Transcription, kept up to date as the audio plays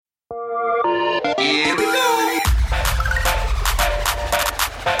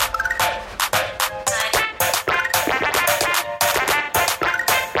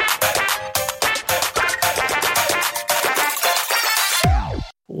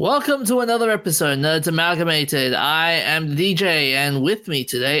Welcome to another episode, Nerds Amalgamated. I am the DJ, and with me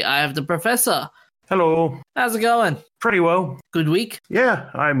today I have the Professor. Hello. How's it going? Pretty well. Good week? Yeah,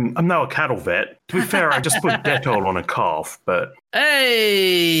 I'm now a cattle vet. To be fair, I just put Dettol on a calf, but...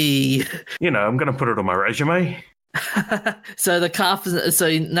 Hey! You know, I'm going to put it on my resume. So the calf,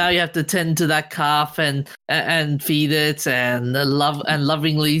 so now you have to tend to that calf and feed it and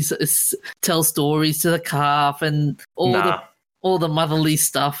lovingly tell stories to the calf and all the motherly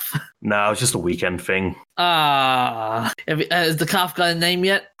stuff. No, it's just a weekend thing. Has the calf got a name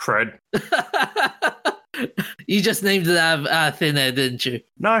yet? Fred. You just named it out of thin air, didn't you?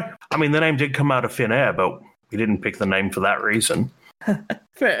 No, I mean, the name did come out of thin air, but we didn't pick the name for that reason.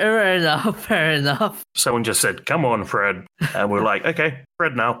 Fair enough. Someone just said, "Come on, Fred," and we're like, "Okay,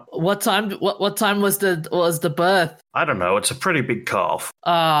 Fred now." What time was the birth? I don't know. It's a pretty big calf.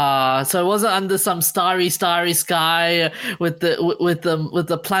 So it wasn't under some starry sky with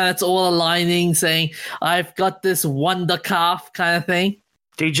the planets all aligning, saying, "I've got this wonder calf" kind of thing.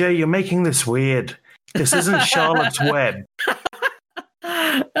 DJ, you're making this weird. This isn't Charlotte's Web.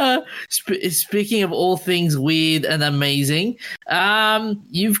 Speaking of all things weird and amazing,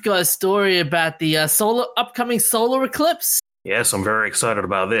 you've got a story about the upcoming solar eclipse. Yes, I'm very excited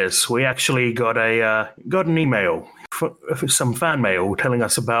about this. We actually got an email, some fan mail, telling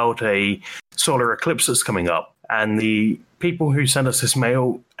us about a solar eclipse that's coming up, and the people who sent us this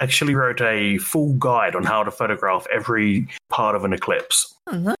mail actually wrote a full guide on how to photograph every part of an eclipse.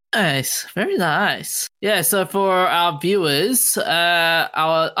 Oh, nice. Very nice. Yeah, so for our viewers,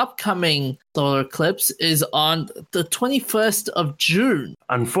 our upcoming solar eclipse is on the 21st of June.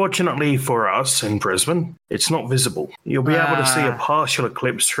 Unfortunately for us in Brisbane, it's not visible. You'll be able to see a partial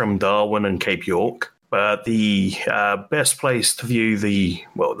eclipse from Darwin and Cape York, but the best place to view the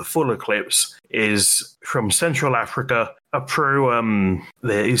full eclipse is from Central Africa up through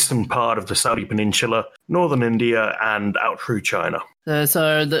the eastern part of the Saudi Peninsula, northern India, and out through China.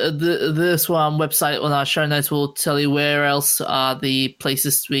 So this one website on our show notes will tell you where else are the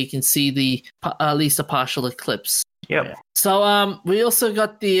places we can see at least a partial eclipse. Yep. So we also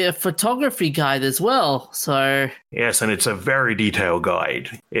got the photography guide as well. So yes, and it's a very detailed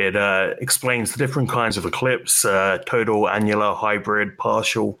guide. It explains the different kinds of eclipse, total, annular, hybrid,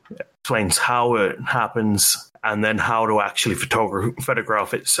 partial. It explains how it happens and then how to actually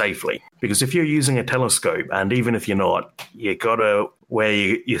photograph it safely. Because if you're using a telescope, and even if you're not, you gotta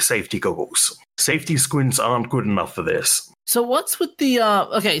wear your safety goggles. Safety squints aren't good enough for this. So what's with the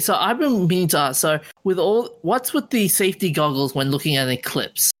okay, so I've been meaning to ask, so what's with the safety goggles when looking at an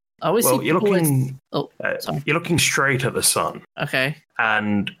eclipse? You're looking straight at the sun. Okay.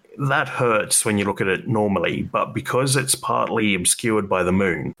 And that hurts when you look at it normally, but because it's partly obscured by the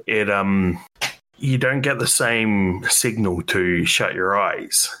moon, you don't get the same signal to shut your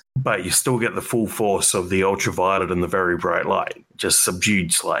eyes, but you still get the full force of the ultraviolet and the very bright light, just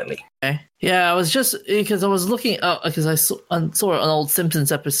subdued slightly. Okay. Yeah, I was just because I was looking because I saw an old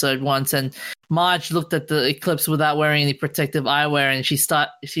Simpsons episode once, and Marge looked at the eclipse without wearing any protective eyewear, and she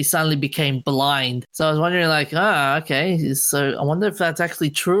suddenly became blind. So I was wondering, okay, so I wonder if that's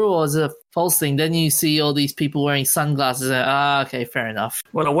actually true or is it a false thing. Then you see all these people wearing sunglasses, and okay, fair enough.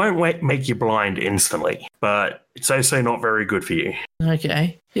 Well, it won't make you blind instantly, but it's also not very good for you.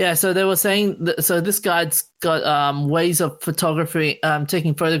 Okay. Yeah, so they were saying so this guide's got ways of photography,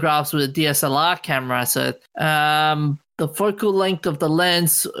 taking photographs with a DSLR camera. So the focal length of the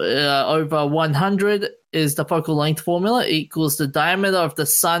lens over 100 is the focal length formula equals the diameter of the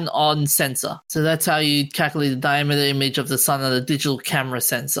sun on sensor. So that's how you calculate the diameter image of the sun on a digital camera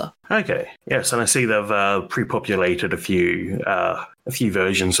sensor. Okay. Yes, and I see they've pre-populated a few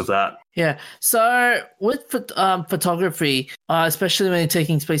versions of that. Yeah. So with photography, especially when you're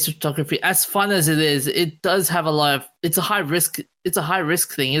taking space photography, as fun as it is, it does have it's a high risk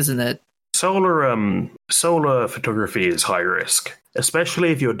thing, isn't it? Solar photography is high risk,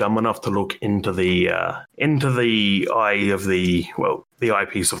 especially if you're dumb enough to look into the eye of the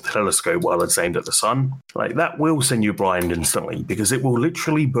eyepiece of the telescope while it's aimed at the sun. Like, that will send you blind instantly because it will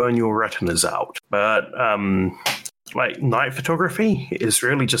literally burn your retinas out. But night photography is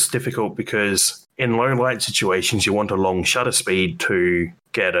really just difficult because in low light situations you want a long shutter speed to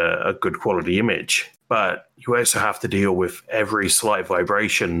get a good quality image. But you also have to deal with every slight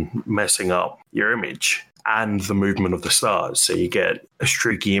vibration messing up your image and the movement of the stars. So you get a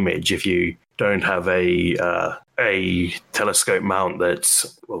streaky image if you don't have a telescope mount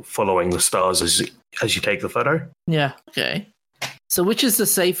that's following the stars as you take the photo. Yeah. Okay. So which is the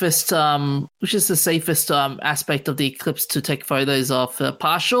safest aspect of the eclipse to take photos of,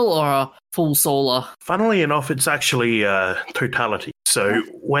 partial or a full solar? Funnily enough, it's actually totality. So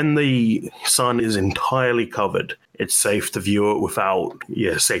when the sun is entirely covered, it's safe to view it without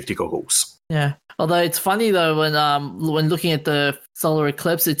safety goggles. Yeah. Although it's funny though when looking at the solar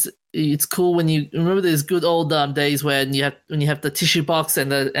eclipse, it's cool when you remember those good old days when you have the tissue box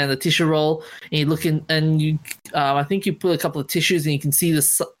and the tissue roll, and you look in and you I think you put a couple of tissues and you can see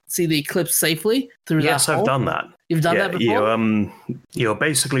the eclipse safely through. Yes, I've done that. You've done that before? You're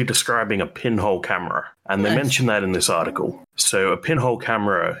basically describing a pinhole camera, and they mention that in this article. So a pinhole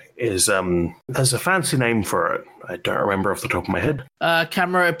camera is there's a fancy name for it. I don't remember off the top of my head.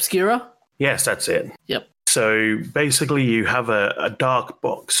 Camera obscura? Yes, that's it. Yep. So basically you have a dark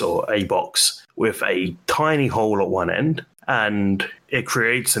box or a box with a tiny hole at one end, and it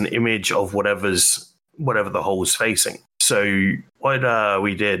creates an image of whatever the hole is facing. So what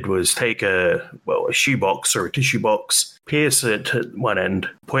we did was take a shoebox or a tissue box, pierce it at one end,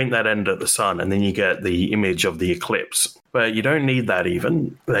 point that end at the sun, and then you get the image of the eclipse. But you don't need that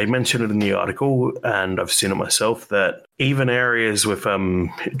even. They mention it in the article, and I've seen it myself, that even areas with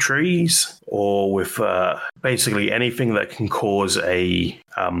trees or with basically anything that can cause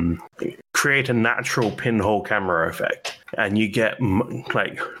create a natural pinhole camera effect, and you get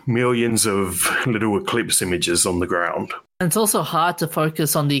like millions of little eclipse images on the ground. And it's also hard to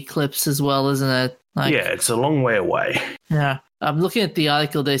focus on the eclipse as well, isn't it? It's a long way away. Yeah. I'm looking at the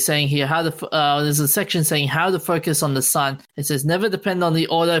article. They're saying here there's a section saying how to focus on the sun. It says never depend on the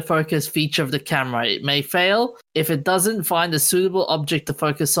autofocus feature of the camera. It may fail if it doesn't find a suitable object to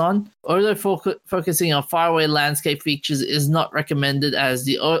focus on. Focusing on faraway landscape features is not recommended, as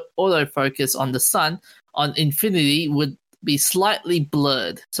the autofocus on the sun on infinity would be slightly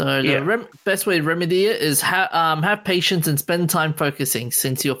blurred. So the best way to remedy it is have patience and spend time focusing.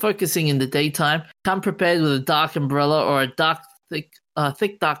 Since you're focusing in the daytime, come prepared with a dark umbrella or a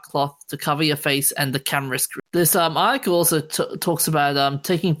thick dark cloth to cover your face and the camera screen. This article also talks about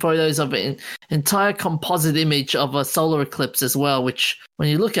taking photos of an entire composite image of a solar eclipse as well, which when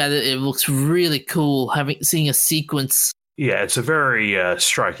you look at it, it looks really cool seeing a sequence. Yeah, it's a very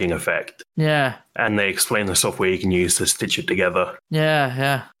striking effect. Yeah. And they explain the software you can use to stitch it together.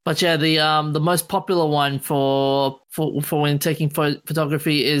 Yeah. But yeah, the most popular one for when taking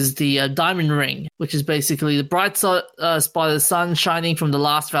photography is the diamond ring, which is basically the bright spot of the sun shining from the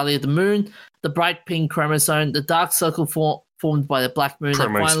last valley of the moon, the bright pink chromosome, the dark circle formed by the black moon.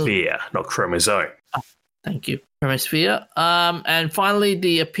 Chromosphere, not chromosome. Thank you. Chromosphere. And finally,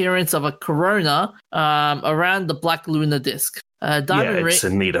 the appearance of a corona around the black lunar disk. It's a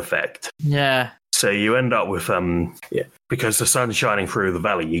neat effect. Yeah. So you end up with, because the sun's shining through the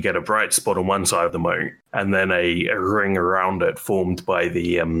valley, you get a bright spot on one side of the moon, and then a ring around it formed by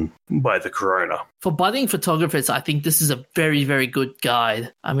the corona. For budding photographers, I think this is a very, very good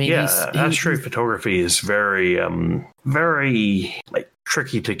guide. I mean, astro photography is very, very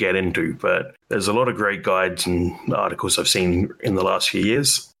tricky to get into, but there's a lot of great guides and articles I've seen in the last few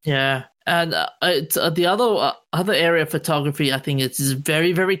years. Yeah. And it's the other area of photography, I think it's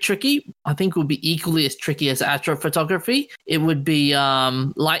very, very tricky. I think would be equally as tricky as astrophotography. It would be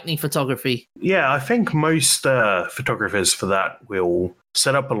lightning photography. Yeah, I think most photographers for that will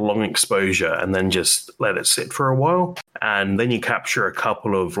set up a long exposure and then just let it sit for a while. And then you capture a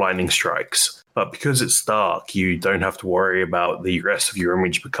couple of lightning strikes. But because it's dark, you don't have to worry about the rest of your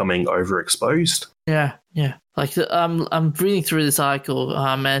image becoming overexposed. Yeah. Like I'm reading through this article,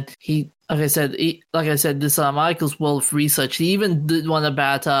 and like I said, this article's well of research. He even did one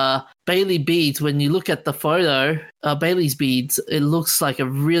about Bailey beads. When you look at the photo, Bailey's beads, it looks like a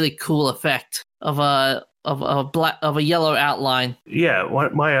really cool effect of a yellow outline. Yeah,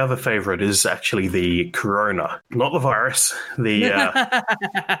 my other favorite is actually the corona, not the virus.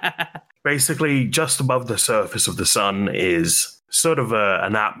 Basically, just above the surface of the sun is sort of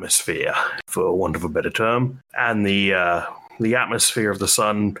an atmosphere, for want of a better term, and the atmosphere of the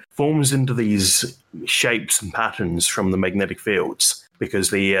sun forms into these shapes and patterns from the magnetic fields,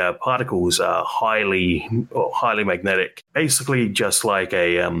 because the particles are highly magnetic. Basically, just like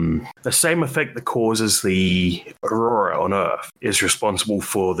the same effect that causes the aurora on Earth is responsible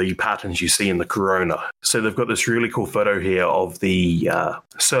for the patterns you see in the corona. So they've got this really cool photo here of the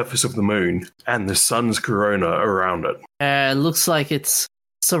surface of the moon and the sun's corona around it. It looks like it's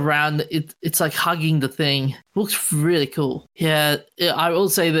it's like hugging the thing. Looks really cool. Yeah, I will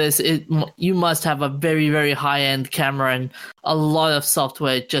say this, you must have a very, very high-end camera and a lot of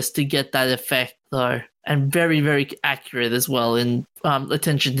software just to get that effect though, and very, very accurate as well in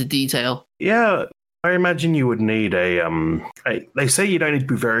attention to detail. Yeah, I imagine you would need they say you don't need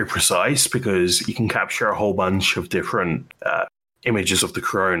to be very precise because you can capture a whole bunch of different images of the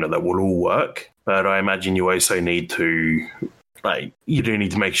corona that will all work, but I imagine you also need to like, you do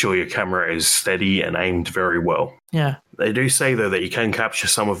need to make sure your camera is steady and aimed very well. Yeah. They do say, though, that you can capture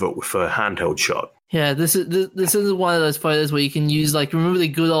some of it with a handheld shot. Yeah, this is one of those photos where you can use, like, remember the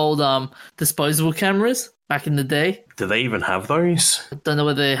good old disposable cameras back in the day? Do they even have those? I don't know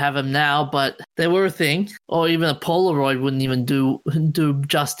whether they have them now, but they were a thing. Or even a Polaroid wouldn't even do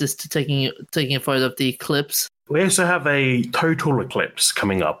justice to taking a photo of the eclipse. We also have a total eclipse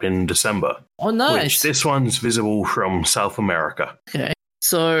coming up in December. Oh, nice. Which this one's visible from South America. Okay.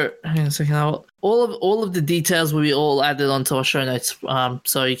 So, hang on a second. All of the details will be all added onto our show notes.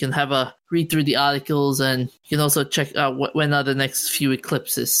 So you can have a read through the articles, and you can also check out when are the next few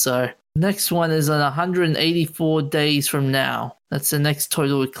eclipses. So next one is on 184 days from now. That's the next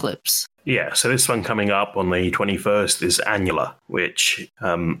total eclipse. Yeah. So this one coming up on the 21st is annular, which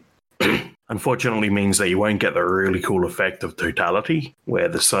unfortunately means that you won't get the really cool effect of totality, where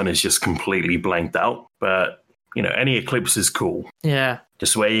the sun is just completely blanked out. But any eclipse is cool. Yeah.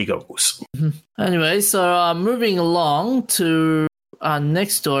 Just where you go. Anyway, so moving along to our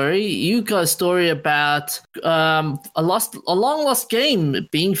next story, you got a story about a long lost game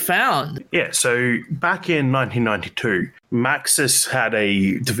being found. Yeah, so back in 1992, Maxis had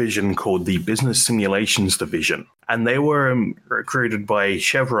a division called the Business Simulations Division, and they were recruited by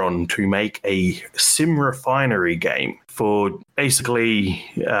Chevron to make a sim refinery game for basically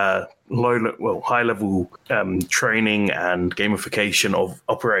high-level training and gamification of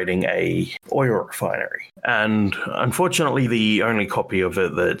operating a oil refinery. And unfortunately, the only copy of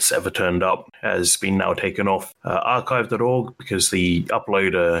it that's ever turned up has been now taken off archive.org because the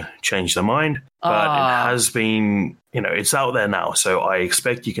uploader changed their mind. But it has been, it's out there now, so I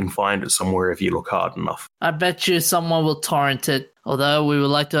expect you can find it somewhere if you look hard enough. I bet you someone will torrent it. Although we would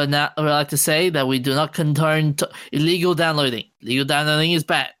like to say that we do not condone illegal downloading. Illegal downloading is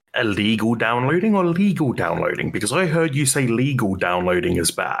bad. Illegal downloading or legal downloading? Because I heard you say legal downloading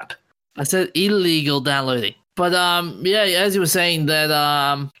is bad. I said illegal downloading. But yeah, as you were saying,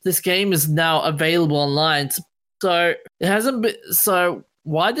 that this game is now available online. So it hasn't been. So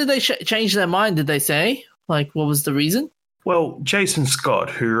why did they change their mind? Did they say, like, what was the reason? Well, Jason Scott,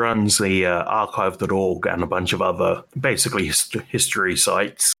 who runs the archive.org and a bunch of other basically history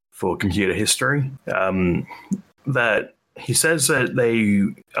sites for computer history, that he says that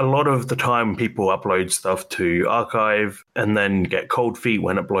a lot of the time people upload stuff to archive and then get cold feet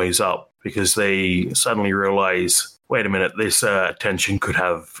when it blows up because they suddenly realize, wait a minute, this attention could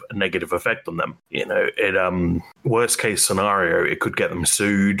have a negative effect on them. Worst case scenario, it could get them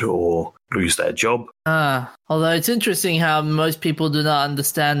sued or lose their job. Although it's interesting how most people do not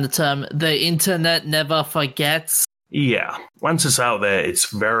understand the term, the internet never forgets. Yeah. Once it's out there,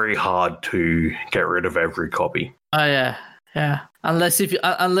 it's very hard to get rid of every copy. Oh, yeah. Yeah. Unless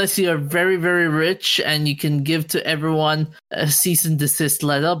you're very, very rich and you can give to everyone a cease and desist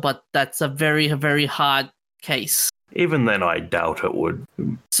letter, but that's a very, very hard case. Even then, I doubt it would.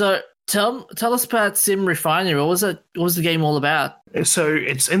 So tell us about Sim Refinery. What was the game all about? So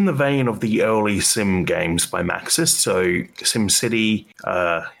it's in the vein of the early sim games by Maxis. So SimCity,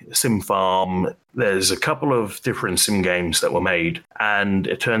 Sim Farm. There's a couple of different sim games that were made, and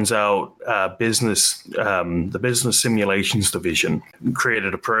it turns out the Business Simulations Division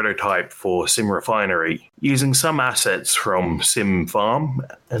created a prototype for Sim Refinery using some assets from Sim Farm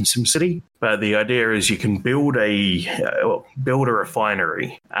and SimCity. But the idea is you can build a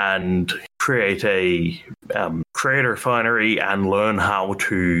refinery and create a refinery and learn how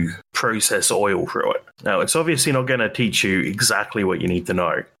to process oil through it. Now, it's obviously not going to teach you exactly what you need to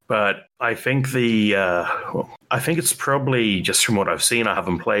know, but I think it's probably, just from what I've seen, I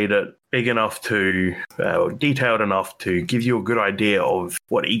haven't played it, big enough to, detailed enough to give you a good idea of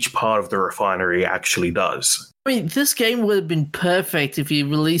what each part of the refinery actually does. I mean, this game would have been perfect if you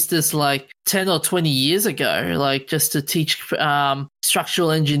released this like 10 or 20 years ago, like just to teach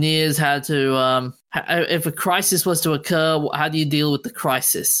structural engineers how to, if a crisis was to occur, how do you deal with the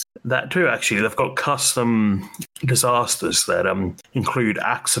crisis? That too, actually. They've got custom disasters that include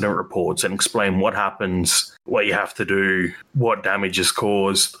accident reports and explain what happens, what you have to do, what damage is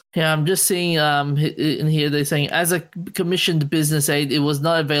caused. Yeah, I'm just seeing in here they're saying, as a commissioned business aid, it was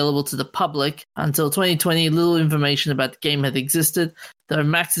not available to the public until 2020. Little information about the game had existed, though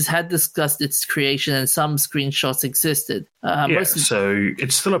Maxis had discussed its creation and some screenshots existed. So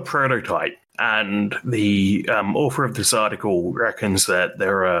it's still a prototype. And the author of this article reckons that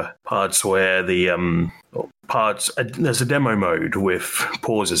there are parts where there's a demo mode with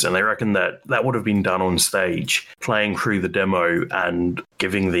pauses, and they reckon that would have been done on stage, playing through the demo and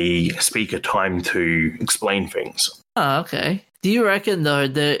giving the speaker time to explain things. Oh, okay. Do you reckon though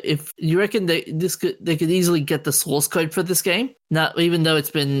that if you reckon that they could easily get the source code for this game, not even though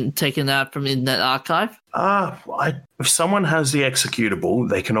it's been taken out from Internet Archive? If someone has the executable,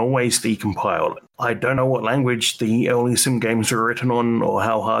 they can always decompile it. I don't know what language the early Sim games were written on or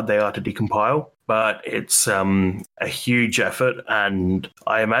how hard they are to decompile, but it's a huge effort, and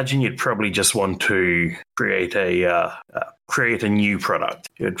I imagine you'd probably just want to create a new product.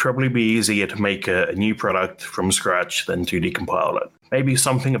 It'd probably be easier to make a new product from scratch than to decompile it. Maybe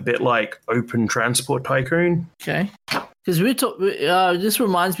something a bit like Open Transport Tycoon. Okay. Because this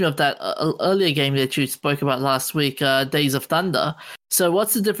reminds me of that earlier game that you spoke about last week, Days of Thunder. So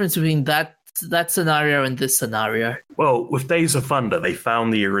what's the difference between that scenario and this scenario? Well, with Days of Thunder, they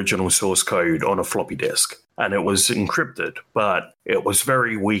found the original source code on a floppy disk, and it was encrypted, but it was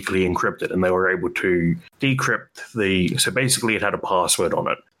very weakly encrypted, and they were able to decrypt so basically it had a password on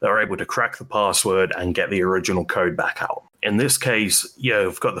it. They were able to crack the password and get the original code back out. In this case,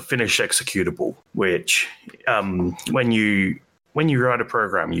 you've got the finished executable, which when you write a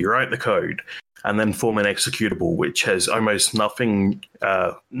program, you write the code and then form an executable, which has almost nothing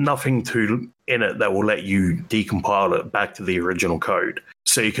in it that will let you decompile it back to the original code.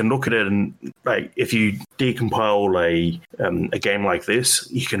 So you can look at it and, like, if you decompile a game like this,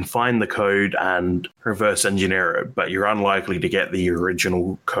 you can find the code and reverse engineer it, but you're unlikely to get the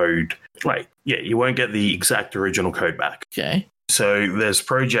original code. You won't get the exact original code back. Okay. So there's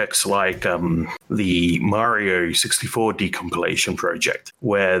projects like the Mario 64 decompilation project,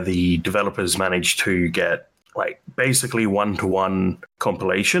 where the developers managed to get basically one-to-one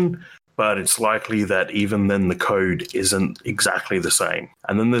compilation, but it's likely that even then the code isn't exactly the same.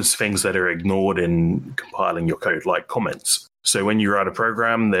 And then there's things that are ignored in compiling your code, like comments. So when you write a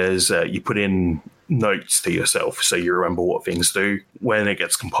program, you put in notes to yourself so you remember what things do. When it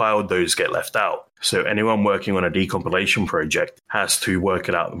gets compiled, those get left out. So anyone working on a decompilation project has to work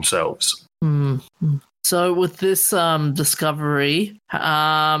it out themselves. Mm-hmm. So with this discovery,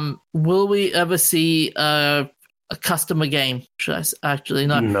 will we ever see a customer game? Should I actually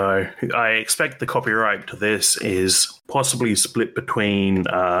not? No, I expect the copyright to this is possibly split between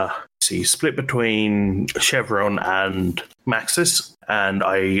Chevron and Maxis, and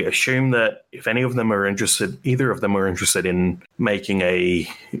I assume that if either of them are interested in making a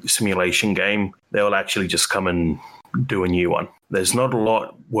simulation game, they'll actually just come and do a new one. There's not a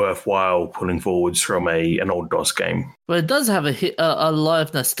lot worthwhile pulling forwards from an old DOS game. But it does have a lot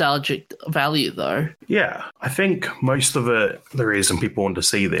of nostalgic value, though. Yeah, I think most of the reason people want to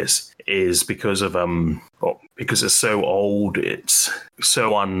see this is because of because it's so old, it's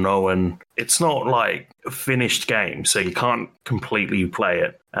so unknown. It's not like a finished game, so you can't completely play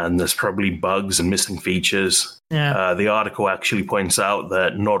it, and there's probably bugs and missing features. Yeah. The article actually points out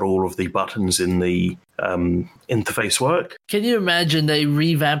that not all of the buttons in the interface work. Can you imagine they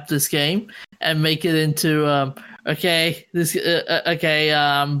revamp this game and make it into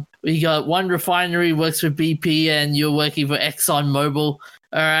we got one refinery works for BP and you're working for ExxonMobil. All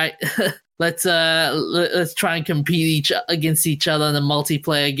right, let's try and compete against each other in a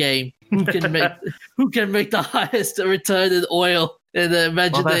multiplayer game. Who can make the highest return in oil? And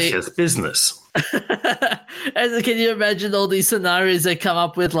imagine that's just business. And can you imagine all these scenarios they come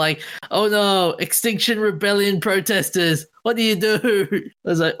up with, like, oh no, Extinction Rebellion protesters, what do you do? I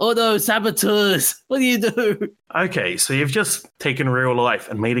was like, oh no, saboteurs, what do you do? Okay, so you've just taken real life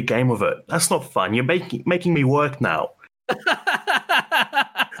and made a game of it. That's not fun. You're making me work now.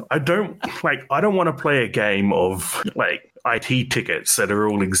 I don't want to play a game of IT tickets that are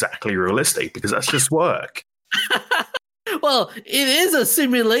all exactly realistic, because that's just work. Well, it is a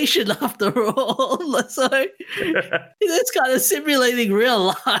simulation after all, so it's kind of simulating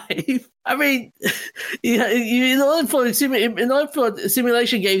real life. I mean, in order for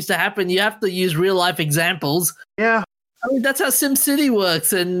simulation games to happen, you have to use real life examples. Yeah, I mean, that's how SimCity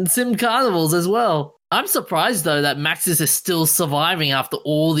works and Sim Carnivals as well. I'm surprised though that Maxis is still surviving after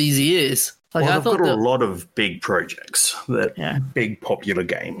all these years. They've got a lot of big projects, big popular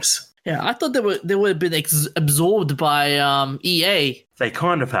games. Yeah, I thought they would have been absorbed by EA. They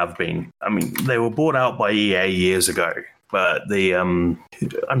kind of have been. I mean, they were bought out by EA years ago, but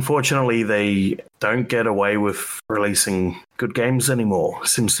unfortunately they don't get away with releasing good games anymore.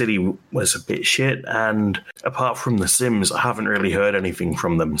 SimCity was a bit shit, and apart from The Sims, I haven't really heard anything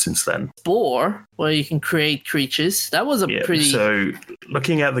from them since then. Spore, where you can create creatures, that was pretty... So,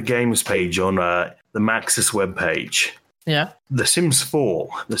 looking at the games page on the Maxis webpage... Yeah. The Sims 4,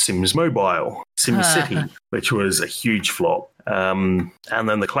 The Sims Mobile, SimCity, which was a huge flop, and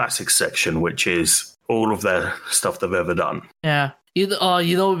then the classics section, which is all of their stuff they've ever done. Yeah. You know,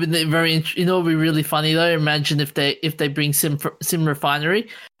 it'd be it'd be really funny though. Imagine if they bring Sim Refinery.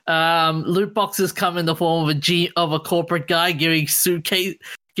 Loot boxes come in the form of a corporate guy giving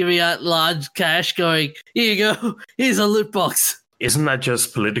out large cash, going, "Here you go, here's a loot box." Isn't that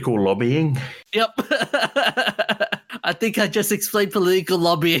just political lobbying? Yep. I think I just explained political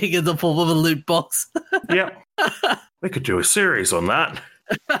lobbying in the form of a loot box. Yep. We could do a series on that.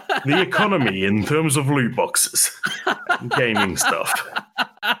 The economy in terms of loot boxes. Gaming stuff.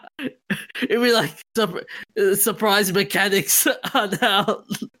 It'd be like surprise mechanics on how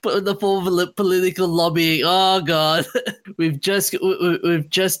put in the form of political lobbying. Oh god. We've just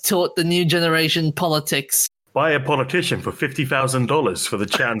taught the new generation politics. Buy a politician for $50,000 for the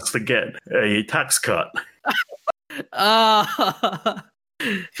chance to get a tax cut.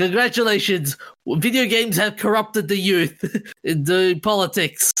 Congratulations. Video games have corrupted the youth into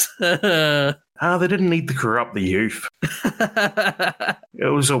politics. They didn't need to corrupt the youth. It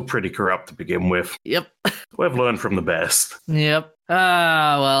was all pretty corrupt to begin with. Yep. We've learned from the best. Yep.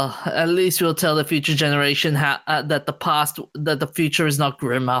 Well, at least we'll tell the future generation that the future is not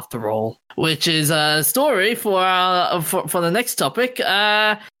grim after all. Which is a story for the next topic.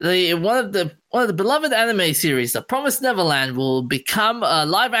 One of the beloved anime series, The Promised Neverland, will become a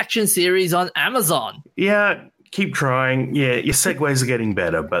live action series on Amazon. Yeah, keep trying. Yeah, your segues are getting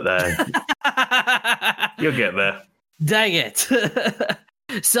better, but you'll get there. Dang it.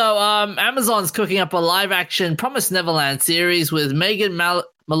 So, Amazon's cooking up a live-action Promised Neverland series with Megan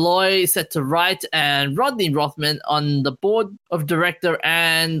Malloy set to write and Rodney Rothman on the board of director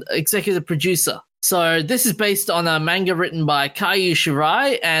and executive producer. So, this is based on a manga written by Kaiju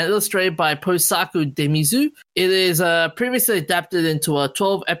Shirai and illustrated by Posaku Demizu. It is previously adapted into a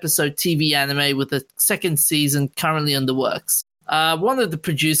 12-episode TV anime with a second season currently in the works. One of the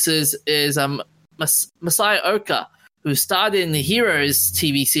producers is Masai Oka, who starred in the Heroes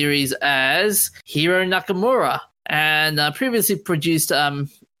TV series as Hiro Nakamura, and previously produced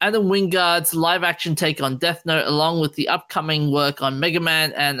Adam Wingard's live-action take on Death Note, along with the upcoming work on Mega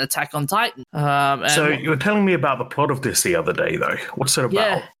Man and Attack on Titan. So you were telling me about the plot of this the other day, though. What's it about?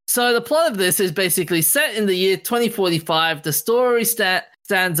 Yeah. So the plot of this is basically set in the year 2045. The story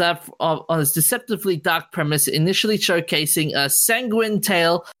stands up on its deceptively dark premise, initially showcasing a sanguine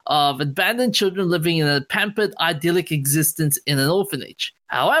tale of abandoned children living in a pampered, idyllic existence in an orphanage.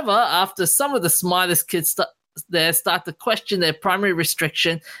 However, after some of the smartest kids start to question their primary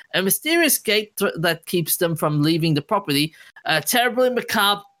restriction, a mysterious gate that keeps them from leaving the property, a terribly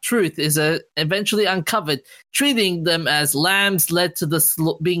macabre truth is eventually uncovered, treating them as lambs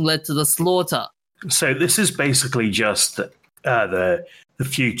being led to the slaughter. So this is basically just the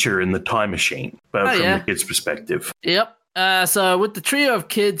future in the time machine, but from the kid's perspective. Yep. So with the trio of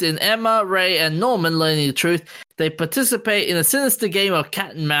kids in Emma, Ray, and Norman learning the truth, they participate in a sinister game of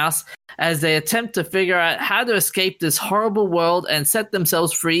cat and mouse as they attempt to figure out how to escape this horrible world and set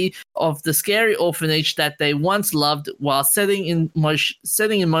themselves free of the scary orphanage that they once loved, while setting in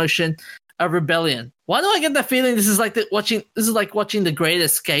motion a rebellion. Why do I get the feeling this is like watching The Great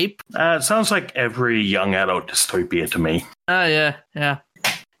Escape? It sounds like every young adult dystopia to me. Oh yeah.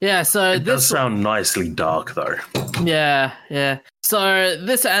 So it does sound nicely dark, though. Yeah. So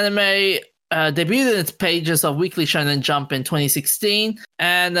this anime debuted in its pages of Weekly Shonen Jump in 2016,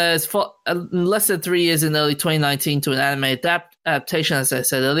 and it's for less than 3 years in early 2019 to an anime adaptation, as I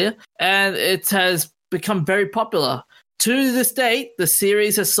said earlier, and it has become very popular. To this date, the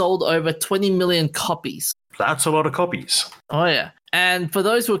series has sold over 20 million copies. That's a lot of copies. Oh, yeah. And for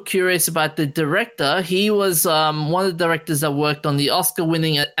those who are curious about the director, he was one of the directors that worked on the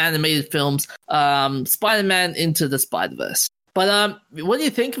Oscar-winning animated films Spider-Man Into the Spider-Verse. But what do you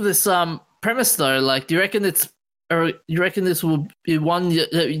think of this premise, though? Like, do you reckon this will be one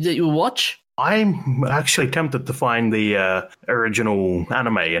that you will watch? I'm actually tempted to find the original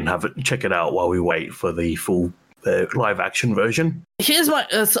anime and check it out while we wait for the full live action version. Here's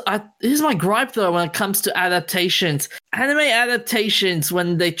my gripe though when it comes to adaptations. Anime adaptations,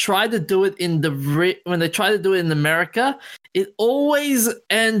 when they try to do it in America, it always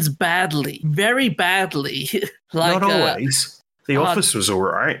ends badly, very badly. Not always. The Office was all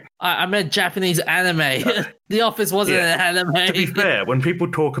right. I meant Japanese anime. The Office wasn't an anime. To be fair, when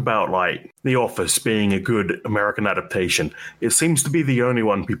people talk about like The Office being a good American adaptation, it seems to be the only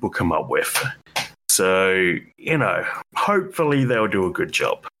one people come up with. So, hopefully they'll do a good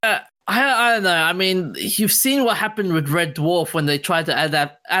job. I don't know. I mean, you've seen what happened with Red Dwarf when they tried to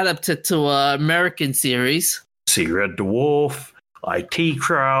adapt it to an American series. See, Red Dwarf, IT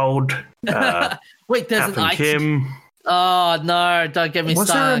Crowd. Wait, there's an IT... Kim. Oh, no, don't get me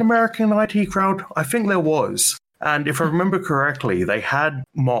started. Was there an American IT Crowd? I think there was. And if I remember correctly, they had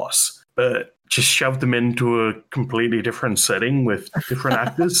Moss, but just shoved them into a completely different setting with different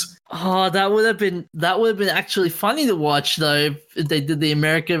actors. Oh, that would have been actually funny to watch though if they did the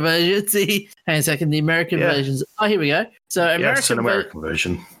American version. See, hang on a second, the American versions. Oh, here we go. So American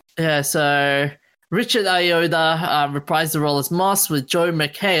version. Yeah, so Richard Ayoade reprised the role as Moss with Joe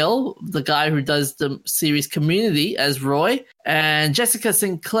McHale, the guy who does the series Community, as Roy, and Jessica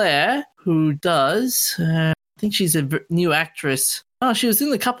Sinclair, who does, I think she's a new actress. Oh, she was in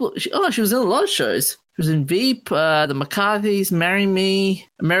she was in a lot of shows. She was in Veep, The McCarthys, Marry Me,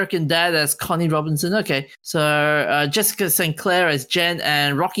 American Dad as Connie Robinson. Okay, so Jessica Sinclair as Jen,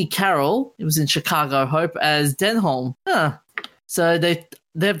 and Rocky Carroll, it was in Chicago Hope, as Denholm. Huh. So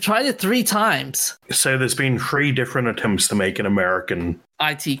they've tried it 3 times. So there's been 3 different attempts to make an American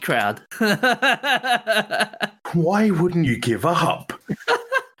IT crowd. Why wouldn't you give up?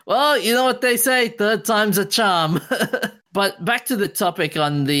 Well, you know what they say, third time's a charm. But back to the topic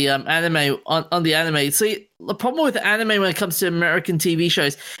on the anime. On the anime, see, the problem with anime when it comes to American TV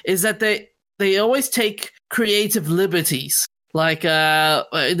shows is that they always take creative liberties. Like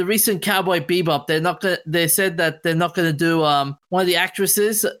in the recent Cowboy Bebop, they said that they're not gonna do one of the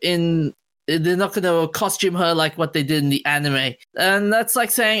actresses they're not gonna costume her like what they did in the anime. And that's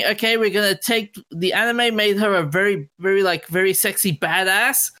like saying, okay, we're gonna take the anime, made her a very, very very sexy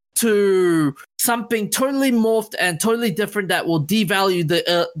badass, to something totally morphed and totally different that will devalue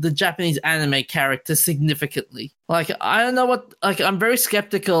the Japanese anime character significantly. Like, I don't know what, like, I'm very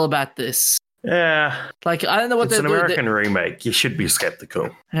skeptical about this. Yeah. Like, I don't know what it's an American remake. You should be skeptical.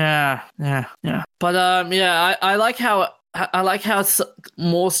 Yeah. But I like how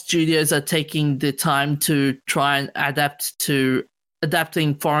more studios are taking the time to try and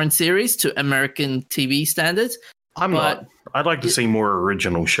adapting foreign series to American TV standards. I'd like to see more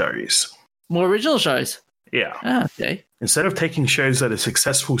original shows. More original shows? Yeah. Okay. Instead of taking shows that are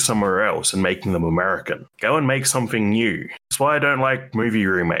successful somewhere else and making them American, go and make something new. That's why I don't like movie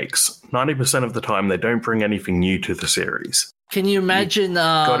remakes. 90% of the time, they don't bring anything new to the series. Can you imagine...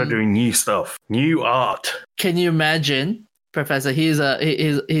 gotta do new stuff. New art. Can you imagine... Professor, here's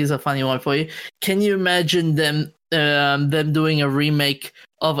a funny one for you. Can you imagine them doing a remake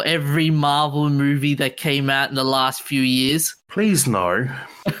of every Marvel movie that came out in the last few years? Please no.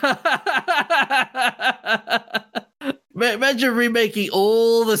 Imagine remaking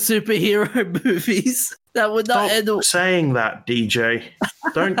all the superhero movies. That would not end. Stop saying that, DJ.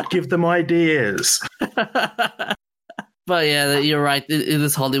 Don't give them ideas. But yeah, you're right. It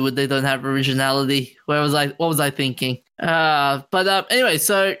is Hollywood. They don't have originality. What was I thinking? Anyway,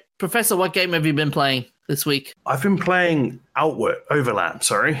 so Professor, what game have you been playing this week? I've been playing Overland,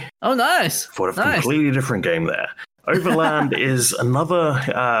 sorry. Oh, nice. For a completely different game there. Overland is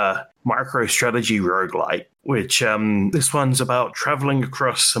another micro-strategy roguelite, which this one's about traveling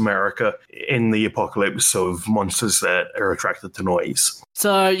across America in the apocalypse of monsters that are attracted to noise.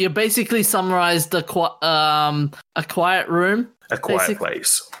 So you basically summarized a quiet room? A quiet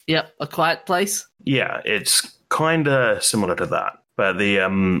place. Yep, a quiet place. Yeah, it's kind of similar to that. But the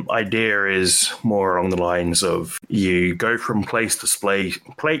idea is more along the lines of you go from place to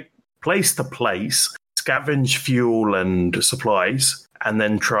place, scavenge fuel and supplies, and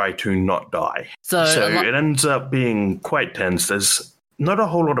then try to not die. So it ends up being quite tense. There's not a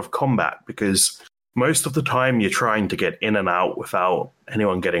whole lot of combat because most of the time you're trying to get in and out without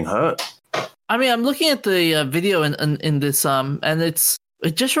anyone getting hurt. I mean, I'm looking at the video in this, and it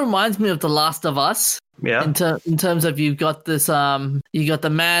just reminds me of The Last of Us. Yeah. In terms of you've got this, you got the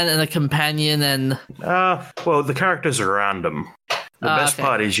man and a companion, and well, the characters are random. The best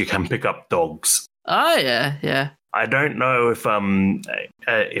part is you can pick up dogs. Oh yeah. I don't know if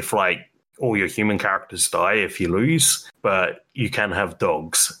like all your human characters die if you lose, but you can have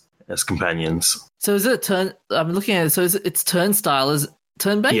dogs as companions. So is it a turn? I'm looking at it. So it's turnstile? Is it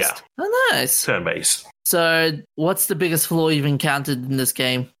turn-based? Yeah. Oh, nice. Turn-based. So what's the biggest flaw you've encountered in this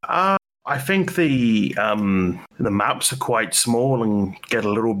game? I think the maps are quite small and get a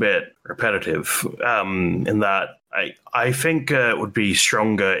little bit repetitive. In that, I think it would be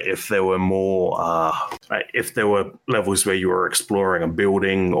stronger if there were more, if there were levels where you were exploring a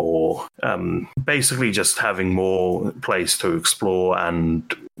building or basically just having more place to explore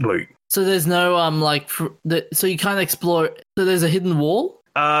and loot. So there's no so you can't explore. So there's a hidden wall.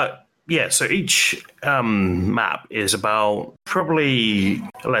 Yeah, so each map is about probably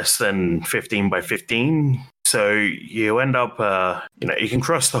less than 15 by 15. So you end up, you can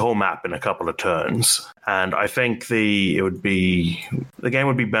cross the whole map in a couple of turns. And I think the game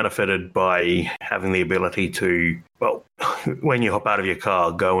would be benefited by having the ability to, well, when you hop out of your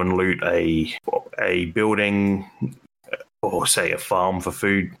car, go and loot a a building or, say, a farm for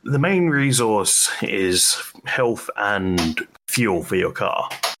food, the main resource is health and fuel for your car.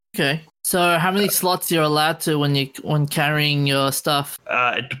 Okay. So how many slots you're allowed to when carrying your stuff?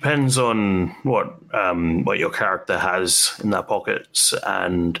 It depends on what your character has in their pockets,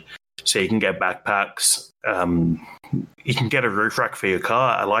 and so you can get backpacks. You can get a roof rack for your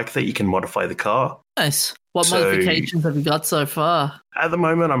car. I like that you can modify the car. Nice. What modifications have you got so far? At the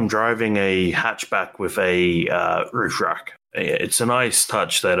moment, I'm driving a hatchback with a roof rack. It's a nice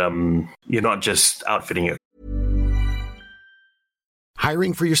touch that you're not just outfitting your.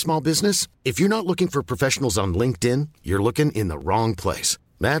 Hiring for your small business? If you're not looking for professionals on LinkedIn, you're looking in the wrong place.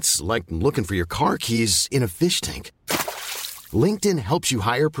 That's like looking for your car keys in a fish tank. LinkedIn helps you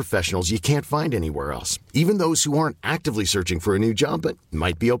hire professionals you can't find anywhere else, even those who aren't actively searching for a new job but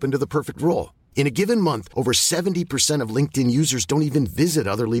might be open to the perfect role. In a given month, over 70% of LinkedIn users don't even visit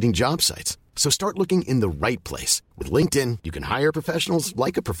other leading job sites. So start looking in the right place. With LinkedIn, you can hire professionals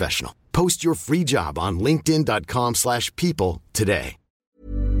like a professional. Post your free job on linkedin.com/people today.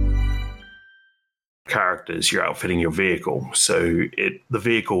 Characters, you're outfitting your vehicle. So the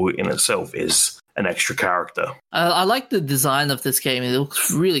vehicle in itself is an extra character. I like the design of this game. It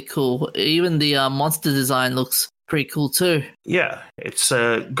looks really cool. Even the monster design looks pretty cool too. Yeah, it's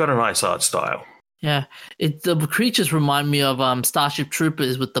got a nice art style. Yeah, the creatures remind me of Starship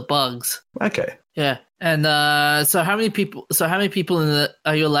Troopers with the bugs. Okay. Yeah, and so how many people?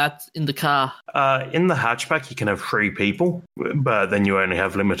 Are you allowed in the car? In the hatchback, you can have 3 people, but then you only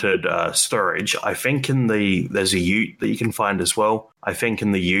have limited storage. I think there's a ute that you can find as well. I think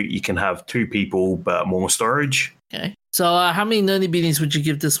in the ute you can have 2 people, but more storage. Okay. So how many Nerdy Beanies would you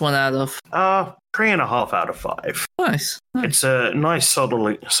give this one out of? 3.5 out of 5. Nice. It's a nice,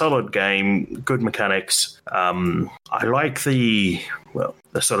 solid game, good mechanics. I like the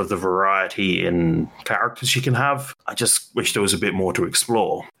sort of the variety in characters you can have. I just wish there was a bit more to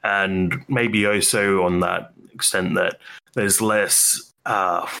explore, and maybe also on that extent that there's less.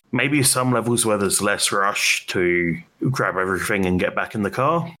 Maybe some levels where there's less rush to grab everything and get back in the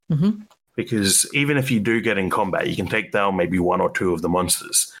car. Mm-hmm. Because even if you do get in combat, you can take down maybe 1 or 2 of the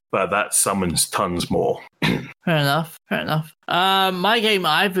monsters, but that summons tons more. Fair enough. My game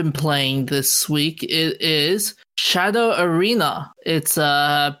I've been playing this week is Shadow Arena. It's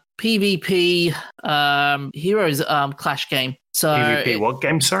a PvP Heroes Clash game. So PvP what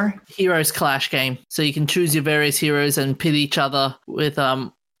game, sorry? Heroes Clash game. So you can choose your various heroes and pit each other with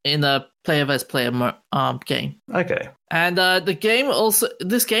in a player versus player game. Okay. And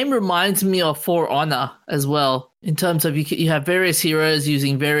this game reminds me of For Honor as well, in terms of you have various heroes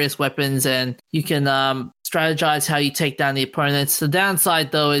using various weapons, and you can strategize how you take down the opponents. The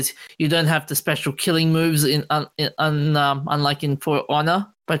downside, though, is you don't have the special killing moves unlike in For Honor.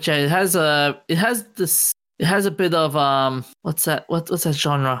 But yeah, it has a bit of what's that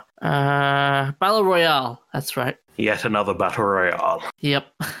genre? Battle Royale. That's right. Yet another battle royale. Yep.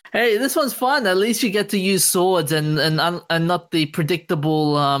 Hey, this one's fun. At least you get to use swords and not the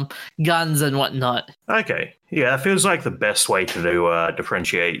predictable guns and whatnot. Okay. Yeah, it feels like the best way to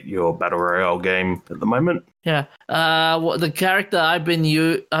differentiate your battle royale game at the moment. Yeah. The character I've been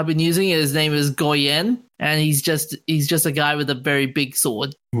using, his name is Goyen, and he's just a guy with a very big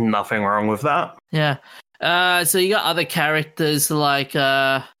sword. Nothing wrong with that. Yeah. So you got other characters like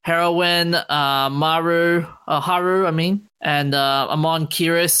Heroine, Haru, and Amon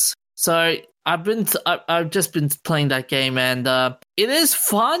Kiris. So I've just been playing that game, and it is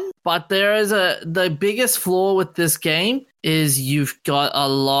fun. But the biggest flaw with this game is you've got a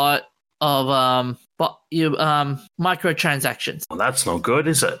lot of microtransactions. Well, that's not good,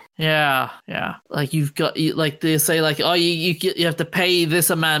 is it? Yeah. Like you've got, like they say, like, oh, you have to pay this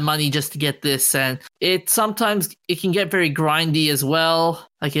amount of money just to get this, and sometimes it can get very grindy as well.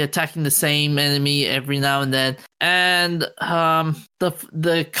 Like you're attacking the same enemy every now and then, and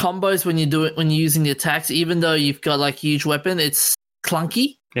the combos when you're using the attacks, even though you've got like huge weapon, it's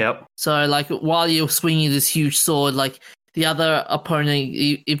clunky. Yep. So like while you're swinging this huge sword, like the other opponent,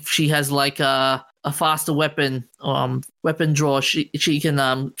 if she has like a faster weapon draw, she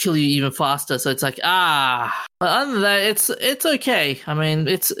can kill you even faster. So it's like but other than that, it's okay. I mean,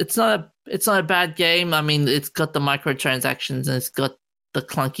 it's not a bad game. I mean, it's got the microtransactions and it's got the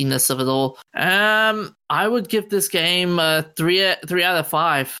clunkiness of it all. I would give this game a 3 out of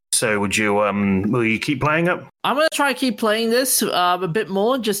 5. So will you keep playing it? I'm going to try to keep playing this a bit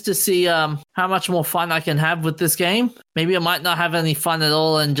more just to see how much more fun I can have with this game. Maybe I might not have any fun at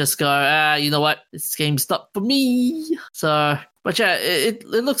all and just go, you know what, this game's not for me. So, but yeah, it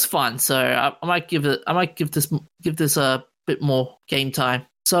looks fun. So I might give this a bit more game time.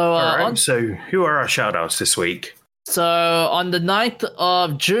 So, All right, so who are our shout-outs this week? So on the 9th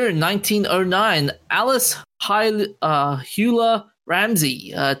of June, 1909, Alice Hewler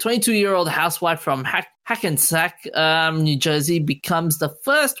Ramsey, a 22-year-old housewife from Hackensack, New Jersey, becomes the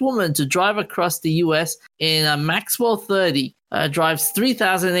first woman to drive across the U.S. in a Maxwell 30. Drives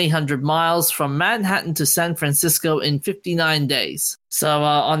 3,800 miles from Manhattan to San Francisco in 59 days. So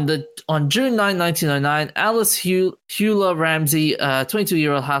on June 9, 1909, Alice Hewler Ramsey, a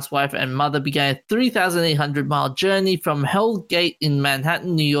 22-year-old housewife and mother, began a 3,800-mile journey from Hell Gate in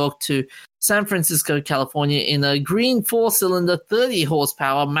Manhattan, New York, to San Francisco, California, in a green 4-cylinder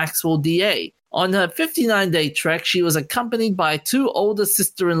 30-horsepower Maxwell DA. On her 59-day trek, she was accompanied by two older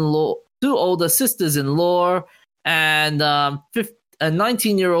sisters-in-law, and a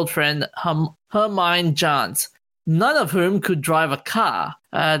 19-year-old friend, Hermine Johns, none of whom could drive a car.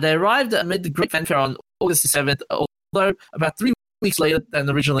 They arrived amid the great fanfare on August 7th, although about 3 weeks later than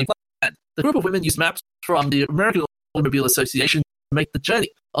originally planned. The group of women used maps from the American Automobile Association to make the journey.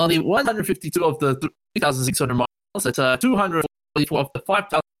 Only 152 of the 3,600 miles, that's 244 of the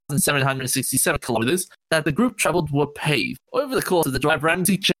 5,767 kilometers that the group traveled were paved. Over the course of the drive,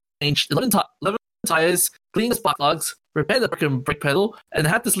 Ramsey changed 11 tires, cleaned the spark plugs, repaired the broken brake pedal, and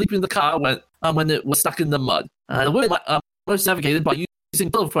had to sleep in the car when it was stuck in the mud. The women most navigated by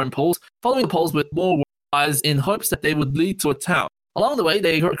using telephone poles, following the poles with more wires in hopes that they would lead to a town. Along the way,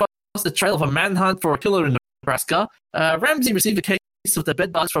 they crossed the trail of a manhunt for a killer in Nebraska. Ramsey received a case of the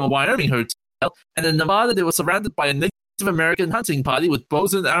bed bugs from a Wyoming hotel, and in Nevada, they were surrounded by a Native American hunting party with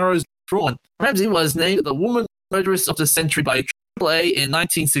bows and arrows drawn. Ramsey was named the Woman Motorist of the Century by AAA in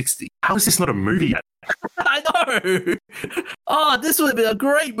 1960. How is this not a movie yet? I know. Oh, this would have been a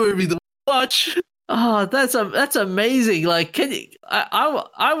great movie to watch. Oh, that's amazing. Like,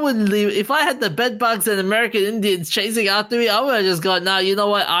 I wouldn't leave if I had the bed bugs and American Indians chasing after me. I would have just gone, no, you know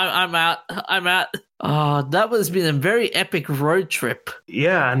what? I'm out. Oh, that would have been a very epic road trip.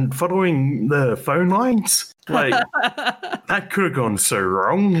 Yeah, and following the phone lines, like that could have gone so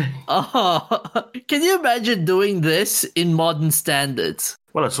wrong. Oh, can you imagine doing this in modern standards?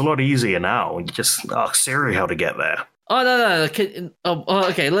 Well, it's a lot easier now. You just ask Siri how to get there. Oh, no.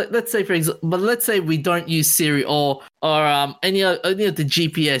 Okay, let's say, for example, but let's say we don't use Siri or any of the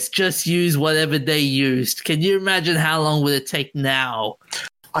GPS, just use whatever they used. Can you imagine how long would it take now?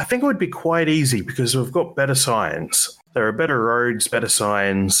 I think it would be quite easy because we've got better signs. There are better roads, better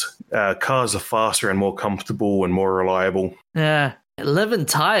signs. Cars are faster and more comfortable and more reliable. Yeah, 11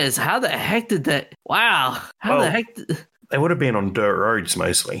 tires. How the heck did that? Wow. The heck? They would have been on dirt roads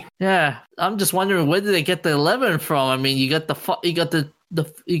mostly. Yeah, I'm just wondering where did they get the 11 from? I mean, you got the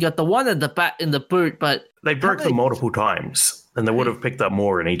one at the back in the boot, but they broke them multiple times, and they would have picked up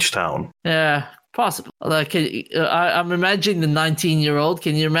more in each town. Yeah, possible. Like, I'm imagining the 19-year-old.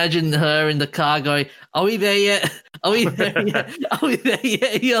 Can you imagine her in the car going, "Are we there yet? Are we there yet? Are we there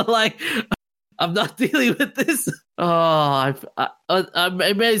yet?" You're like, I'm not dealing with this. Oh,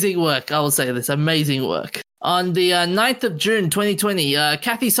 amazing work. I will say this, amazing work. On the 9th of June, 2020,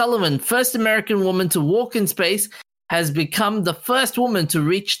 Kathy Sullivan, first American woman to walk in space, has become the first woman to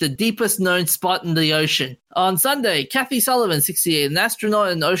reach the deepest known spot in the ocean. On Sunday, Kathy Sullivan, 68, an astronaut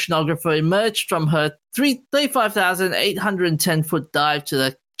and oceanographer, emerged from her 35,810-foot dive to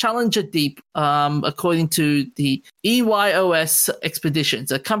the Challenger Deep, according to the EYOS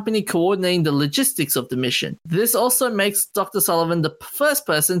Expeditions, a company coordinating the logistics of the mission. This also makes Dr. Sullivan the first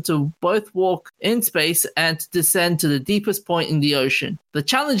person to both walk in space and to descend to the deepest point in the ocean. The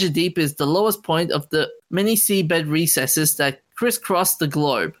Challenger Deep is the lowest point of the many seabed recesses that crisscross the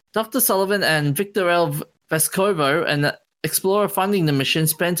globe. Dr. Sullivan and Victor L. Vescovo, an explorer funding the mission,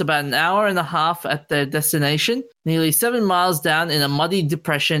 spent about an hour and a half at their destination, nearly 7 miles down in a muddy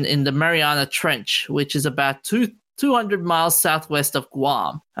depression in the Mariana Trench, which is about 200 miles southwest of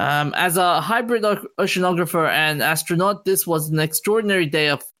Guam. As a hybrid oceanographer and astronaut, this was an extraordinary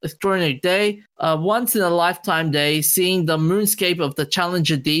day, once in a lifetime day, seeing the moonscape of the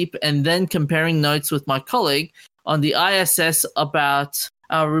Challenger Deep and then comparing notes with my colleague on the ISS about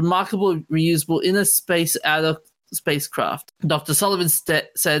our remarkable reusable inner space outer spacecraft, Dr. Sullivan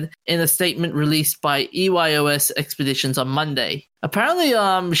said in a statement released by EYOS Expeditions on Monday. Apparently,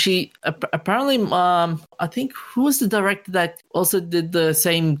 I think, who was the director that also did the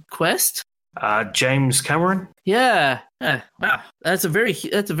same quest? James Cameron. Yeah. Wow, that's a very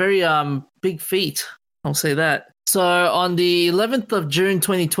big feat. I'll say that. So on the 11th of June,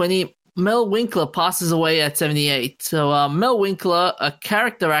 2020. Mel Winkler passes away at 78. So Mel Winkler, a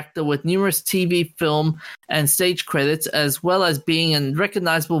character actor with numerous TV, film, and stage credits, as well as being a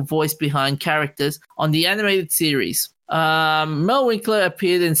recognizable voice behind characters on the animated series. Mel Winkler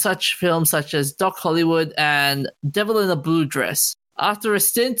appeared in such films such as Doc Hollywood and Devil in a Blue Dress. After a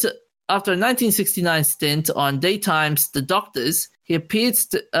 1969 stint on daytime's The Doctors, he appeared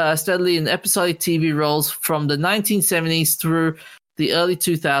steadily in episodic TV roles from the 1970s through the early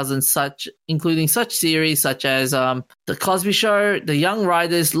 2000s, including such series such as The Cosby Show, The Young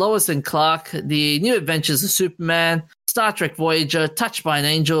Riders, Lois and Clark, The New Adventures of Superman, Star Trek Voyager, Touched by an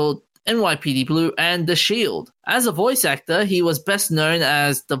Angel, NYPD Blue, and The Shield. As a voice actor, he was best known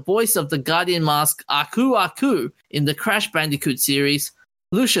as the voice of the Guardian Mask Aku Aku in the Crash Bandicoot series,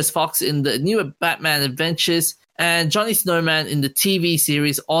 Lucius Fox in the New Batman Adventures, and Johnny Snowman in the TV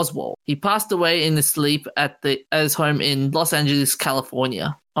series Oswald. He passed away in his sleep at his home in Los Angeles,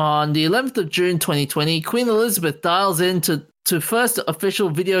 California. On the 11th of June 2020, Queen Elizabeth dials in to first official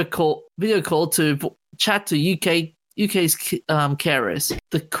video call to chat to UK's carers.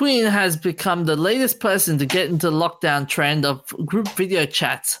 The Queen has become the latest person to get into the lockdown trend of group video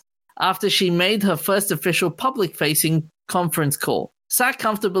chats after she made her first official public-facing conference call. Sat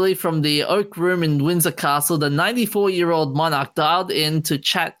comfortably from the Oak Room in Windsor Castle, the 94-year-old monarch dialed in to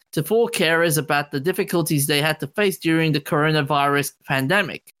chat to 4 carers about the difficulties they had to face during the coronavirus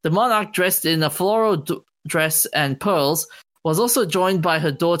pandemic. The monarch, dressed in a floral dress and pearls, was also joined by her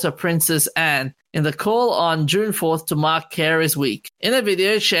daughter Princess Anne in the call on June 4th to mark Carers Week. In a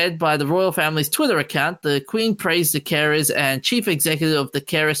video shared by the royal family's Twitter account, the Queen praised the carers and Chief Executive of the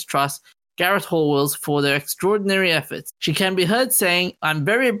Carers Trust, Gareth Hallwills, for their extraordinary efforts. She can be heard saying, "I'm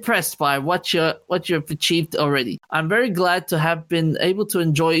very impressed by what you've achieved already. I'm very glad to have been able to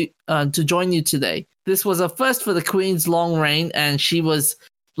join you today. This was a first for the Queen's long reign, and she was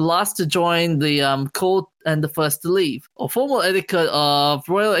the last to join the call and the first to leave. A formal etiquette of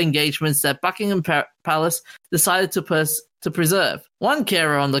royal engagements that Buckingham Palace decided to preserve." One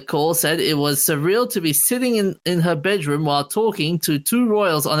carer on the call said it was surreal to be sitting in her bedroom while talking to 2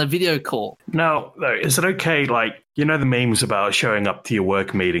 royals on a video call. Now, though, is it okay, the memes about showing up to your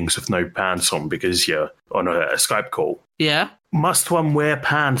work meetings with no pants on because you're on a Skype call? Yeah. Must one wear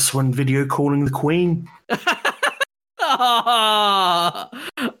pants when video calling the Queen?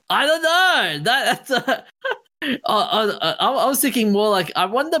 I don't know. That's I was thinking more like, I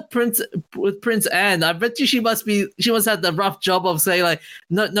wonder Prince Anne. I bet you she must have the rough job of saying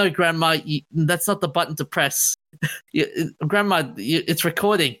no, Grandma, that's not the button to press. Grandma, it's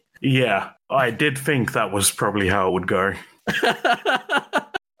recording. Yeah, I did think that was probably how it would go.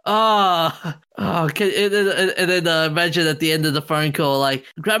 Okay. And then imagine at the end of the phone call,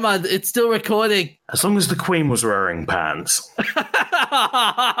 Grandma, it's still recording. As long as the Queen was wearing pants.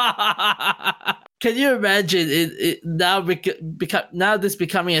 Can you imagine it now this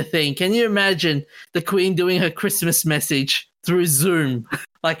becoming a thing? Can you imagine the Queen doing her Christmas message through Zoom?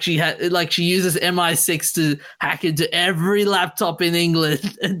 She uses MI6 to hack into every laptop in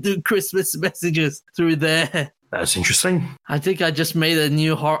England and do Christmas messages through there. That's interesting. I think I just made a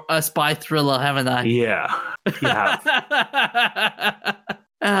new spy thriller, haven't I? Yeah, you have.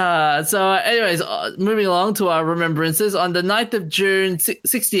 So anyways, moving along to our remembrances. On the 9th of June,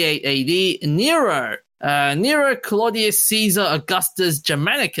 68 AD, Nero Claudius Caesar Augustus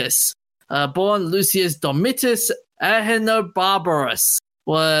Germanicus, born Lucius Domitius Ahenobarbus,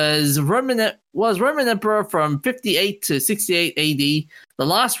 was Roman emperor from 58 to 68 AD, the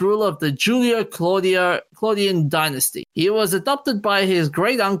last ruler of the Julio-Claudian dynasty. He was adopted by his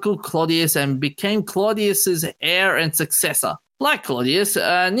great-uncle Claudius and became Claudius's heir and successor. Like Claudius,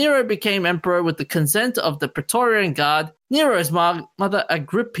 Nero became emperor with the consent of the Praetorian Guard. Nero's mother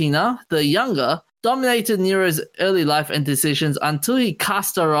Agrippina, the younger, dominated Nero's early life and decisions until he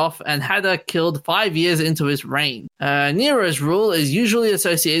cast her off and had her killed 5 years into his reign. Nero's rule is usually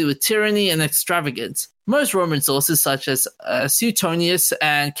associated with tyranny and extravagance. Most Roman sources, such as Suetonius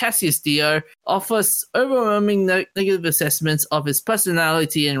and Cassius Dio, offer overwhelming negative assessments of his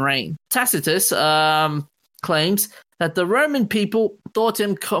personality and reign. Tacitus claims that the Roman people thought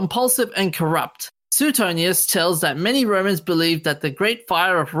him compulsive and corrupt. Suetonius tells that many Romans believed that the Great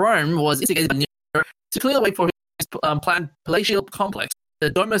Fire of Rome was instigated by Nero to clear the way for his planned palatial complex, the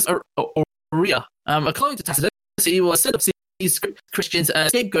Domus Aurea. According to Tacitus, he was said to see Christians as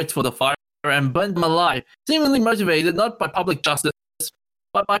scapegoats for the fire and burned them alive, seemingly motivated not by public justice,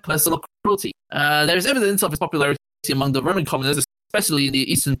 but by personal cruelty. There is evidence of his popularity among the Roman commoners, especially in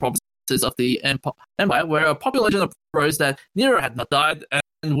the eastern provinces of the empire, where a popular legend arose that Nero had not died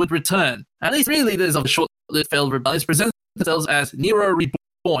and would return. At least 3 leaders of the short-lived failed rebellions presented themselves as Nero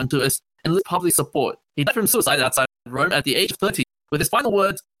reborn to enlist public support. He died from suicide outside Rome at the age of 30, with his final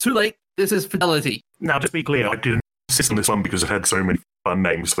words, "Too late, this is fidelity." Now, to be clear, I didn't insist on this one because it had so many fun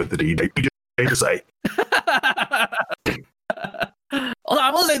names for the D-Day to say. Although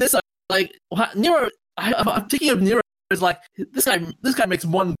I will say this, like Nero, I'm thinking of Nero as like this guy makes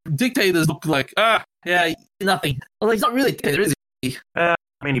one dictators look like nothing. Well, he's not really a dictator, is he? I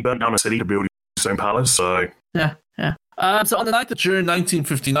mean, he burnt down a city to build his own palace, so yeah. So on the 9th of June,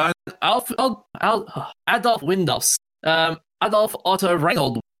 1959, Adolf Windaus, Adolf Otto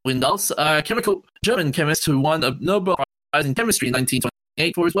Reinhold Windaus, a German chemist who won a Nobel Prize in Chemistry in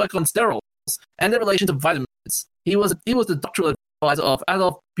 1928 for his work on sterols and their relation to vitamins. He was the doctoral advisor of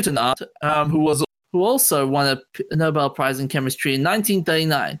Adolf Butenandt, who also won a Nobel Prize in Chemistry in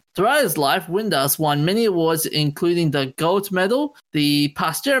 1939. Throughout his life, Windaus won many awards, including the Gold Medal, the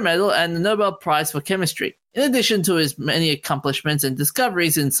Pasteur Medal, and the Nobel Prize for Chemistry. In addition to his many accomplishments and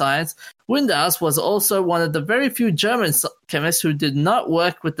discoveries in science, Windaus was also one of the very few German chemists who did not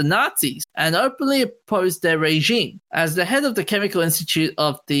work with the Nazis and openly opposed their regime. As the head of the Chemical Institute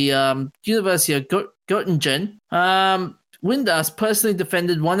of the University of Göttingen, Windaus personally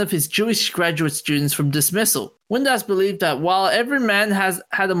defended one of his Jewish graduate students from dismissal. Windaus believed that while every man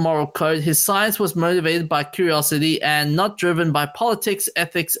had a moral code, his science was motivated by curiosity and not driven by politics,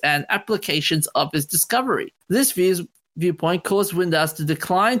 ethics, and applications of his discovery. This viewpoint caused Windaus to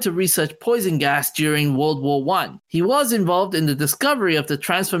decline to research poison gas during World War I. He was involved in the discovery of the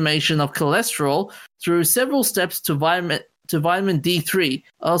transformation of cholesterol through several steps to vitamin D3,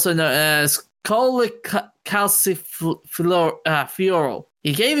 also known as cholecalciferol.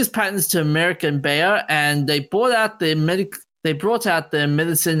 He gave his patents to American Bayer, and they brought out the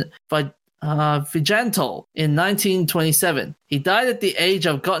medicine Vigantol in 1927. He died at the age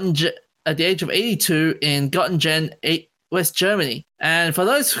of 82 in Göttingen, West Germany. And for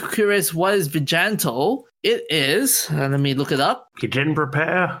those curious, what is Vigantol? It is, let me look it up. You didn't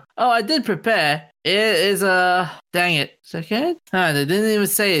prepare? Oh, I did prepare. It is dang it. Second? Oh, they didn't even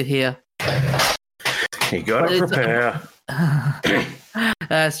say it here. You gotta prepare.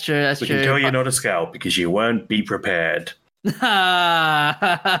 That's true. We can tell you're not a scout because you won't be prepared. Dang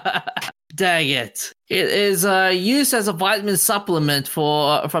it. It is used as a vitamin supplement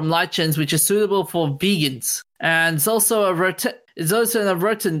from lichens, which is suitable for vegans. And it's also a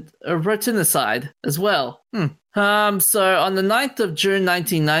rotinicide as well. So on the 9th of June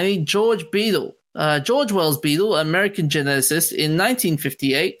 1990, George Wells Beadle, American geneticist, in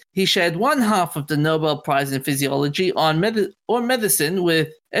 1958, he shared one half of the Nobel Prize in Physiology or Medicine with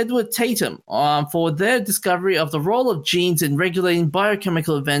Edward Tatum for their discovery of the role of genes in regulating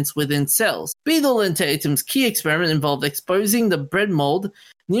biochemical events within cells. Beadle and Tatum's key experiment involved exposing the bread mold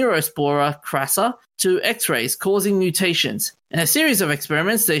Neurospora crassa to X-rays, causing mutations. In a series of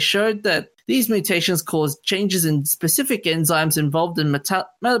experiments, they showed that these mutations caused changes in specific enzymes involved in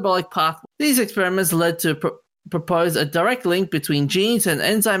metabolic pathways. These experiments led to propose a direct link between genes and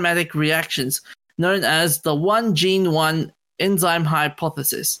enzymatic reactions, known as the one-gene-one enzyme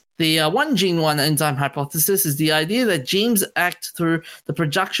hypothesis. The one-gene-one enzyme hypothesis is the idea that genes act through the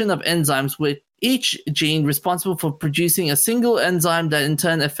production of enzymes, with each gene responsible for producing a single enzyme that in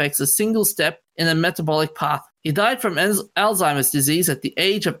turn affects a single step in a metabolic path. He died from Alzheimer's disease at the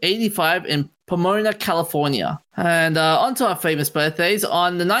age of 85 in Pomona, California. And on to our famous birthdays.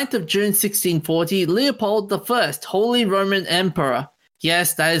 On the 9th of June 1640, Leopold I, Holy Roman Emperor.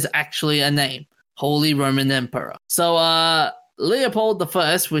 Yes, that is actually a name. Holy Roman Emperor. So, Leopold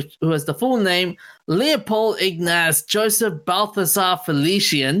I, who has the full name Leopold Ignaz Joseph Balthasar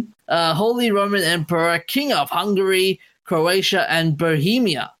Felician, Holy Roman Emperor, King of Hungary, Croatia, and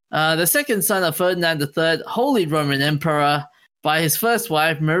Bohemia. The second son of Ferdinand III, Holy Roman Emperor, by his first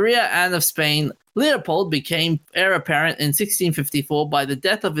wife, Maria Anne of Spain. Leopold became heir apparent in 1654 by the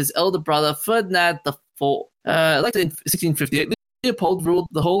death of his elder brother, Ferdinand IV. Elected in 1658, Leopold ruled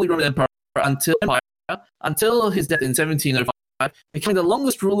the Holy Roman Empire until his death in 1705, becoming the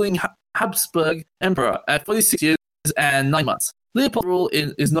longest ruling Habsburg emperor at 46 years and 9 months. Leopold's rule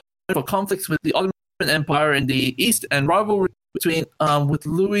is known for conflicts with the Ottoman Empire in the east and rivalry between with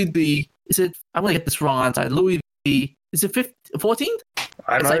Louis the. Is it? I'm going to get this wrong, aren't I? Louis the. Is it 14th?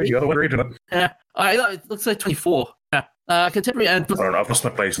 I don't know. You got the one reading it. Yeah, it looks like 24. Yeah, contemporary and. I don't know. I've lost my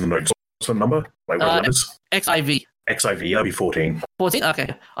place in the notes. What's the number? Like what numbers? XIV. XIV. That'll be 14. 14. Okay, I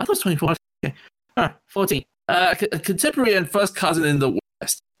thought it was 24. Okay, 14. A contemporary and first cousin in the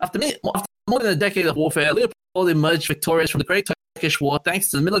West. After more than a decade of warfare, Leopold emerged victorious from the Great Turkish War thanks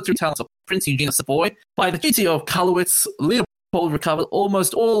to the military talents of Prince Eugene of Savoy. By the Treaty of Karlowitz, Leopold recovered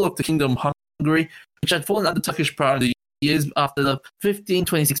almost all of the Kingdom of Hungary, which had fallen under Turkish power in the years after the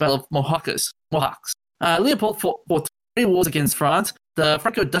 1526 Battle of Mohawks. Leopold fought 3 wars against France: the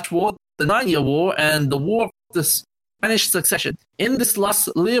Franco-Dutch War, the 9-Year War, and the War of the Spanish Succession. In this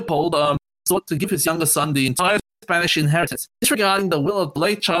last, Leopold sought to give his younger son the entire Spanish inheritance, disregarding the will of the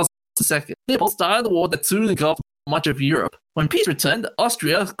late Charles II. Leopold started a war that soon engulfed much of Europe. When peace returned,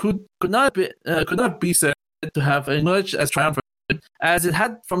 Austria could not be said to have emerged as triumphant as it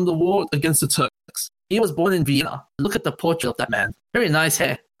had from the war against the Turks. He was born in Vienna. Look at the portrait of that man. Very nice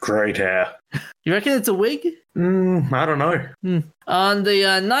hair. Great hair. You reckon it's a wig? I don't know. On the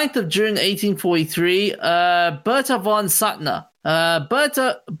 9th of June, 1843, Bertha von Suttner,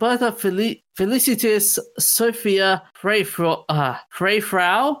 Bertha Felicitas Sophia Freifrau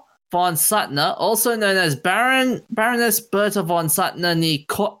von Suttner, also known as Baroness Bertha von Suttner nee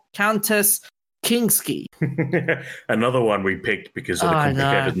Countess Kingsky. Another one we picked because of the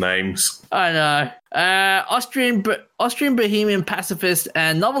complicated names. I know. Austrian Bohemian pacifist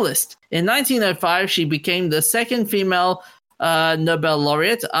and novelist. In 1905, she became the second female Nobel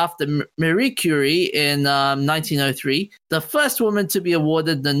laureate after Marie Curie in 1903, the first woman to be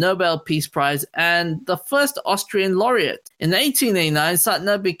awarded the Nobel Peace Prize, and the first Austrian laureate. In 1889,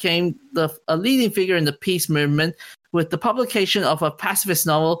 Suttner became a leading figure in the peace movement with the publication of a pacifist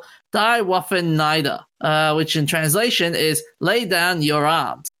novel, Die Waffen nieder, which in translation is Lay Down Your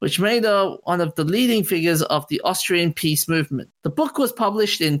Arms, which made her one of the leading figures of the Austrian peace movement. The book was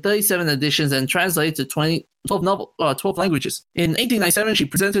published in 37 editions and translated to 12 languages. In 1897, she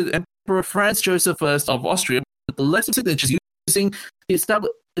presented Emperor Franz Joseph I of Austria with the list of signatures using the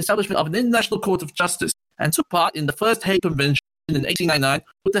establishment of an international court of justice, and took part in the first Hague Convention in 1899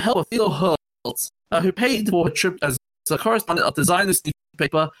 with the help of Theodor Herz, who paid for her trip as a correspondent of the Zionist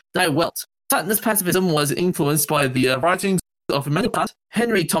newspaper Die Welt. Suttner's pacifism was influenced by the writings of Immanuel Kant,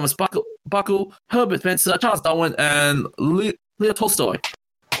 Henry Thomas Buckle, Herbert Spencer, Charles Darwin, and Leo Tolstoy.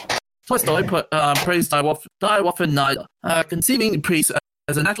 Tolstoy praised Die Waffen nieder, conceiving peace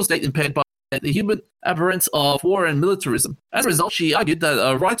as a natural state impaired by the human aberrance of war and militarism. As a result, she argued that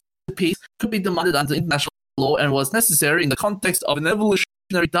a right to peace could be demanded under international law and was necessary in the context of an evolutionary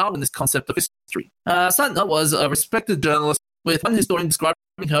Darwinist concept of history. Suttner was a respected journalist, with one historian describing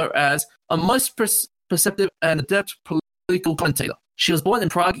her as a most perceptive and adept political commentator. She was born in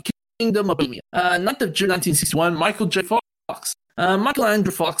Prague, Kingdom of Bohemia. 9th of June 1961, Michael J. Fox. Michael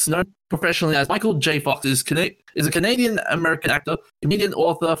Andrew Fox, known professionally as Michael J. Fox, is a Canadian-American actor, comedian,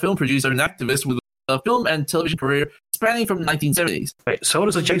 author, film producer, and activist with a film and television career spanning from the 1970s. Wait, so what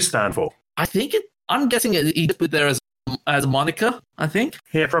does a J stand for? I'm guessing he just put there as a moniker, I think.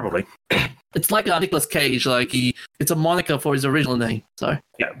 Yeah, probably. It's like Nicolas Cage, it's a moniker for his original name. So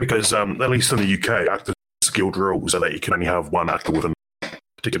yeah, because at least in the UK, Actors Guild rules are that you can only have one actor with a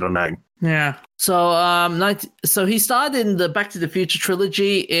particular name. Yeah. So he starred in the Back to the Future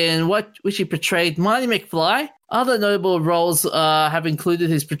trilogy, in which he portrayed Marty McFly. Other notable roles have included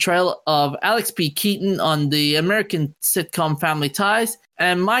his portrayal of Alex P. Keaton on the American sitcom Family Ties,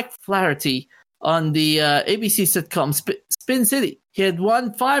 and Mike Flaherty on the ABC sitcom Spin City. He had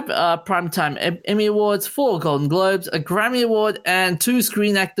won 5 Primetime Emmy Awards, 4 Golden Globes, a Grammy Award, and 2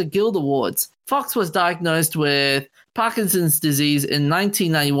 Screen Actor Guild Awards. Fox was diagnosed with Parkinson's disease in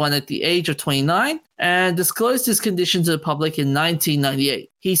 1991 at the age of 29 and disclosed his condition to the public in 1998.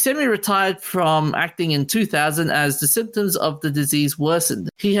 He semi-retired from acting in 2000 as the symptoms of the disease worsened.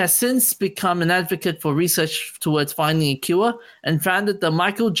 He has since become an advocate for research towards finding a cure and founded the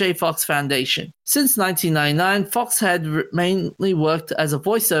Michael J. Fox Foundation. Since 1999, Fox had mainly worked as a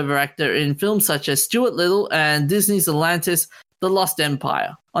voiceover actor in films such as Stuart Little and Disney's Atlantis, The Lost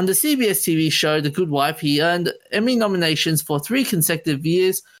Empire. On the CBS TV show The Good Wife, he earned Emmy nominations for 3 consecutive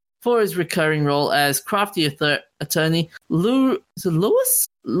years for his recurring role as crafty attorney Louis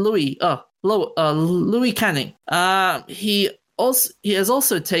Canning. He has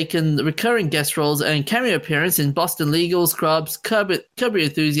also taken recurring guest roles and cameo appearance in Boston Legal, Scrubs, Curb Your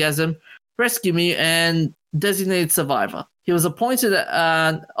Enthusiasm, Rescue Me, and Designated Survivor. He was appointed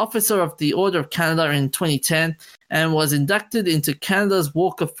an Officer of the Order of Canada in 2010 and was inducted into Canada's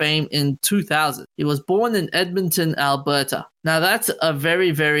Walk of Fame in 2000. He was born in Edmonton, Alberta. Now that's a very,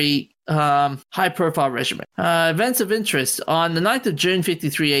 very high-profile resume. Events of interest. On the 9th of June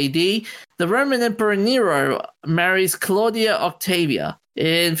 53 AD, the Roman Emperor Nero marries Claudia Octavia.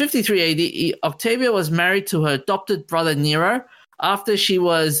 In 53 AD, Octavia was married to her adopted brother Nero after she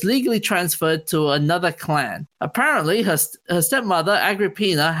was legally transferred to another clan. Apparently, her stepmother,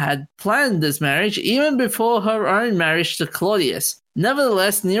 Agrippina, had planned this marriage even before her own marriage to Claudius.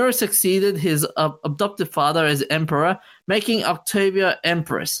 Nevertheless, Nero succeeded his adopted father as emperor, making Octavia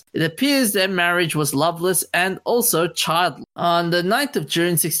empress. It appears their marriage was loveless and also childless. On the 9th of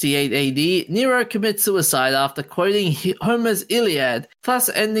June 68 AD, Nero commits suicide after quoting Homer's Iliad, thus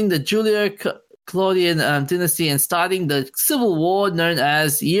ending the Julio-Claudian dynasty and starting the civil war known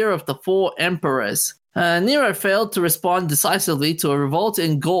as Year of the Four Emperors. Nero failed to respond decisively to a revolt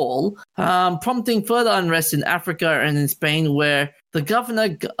in Gaul, prompting further unrest in Africa and in Spain, where the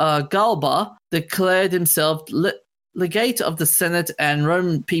governor Galba declared himself legate of the Senate and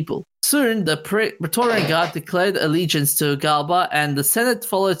Roman people. Soon, the Praetorian Guard declared allegiance to Galba, and the Senate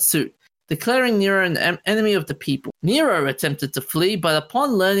followed suit, declaring Nero an enemy of the people. Nero attempted to flee, but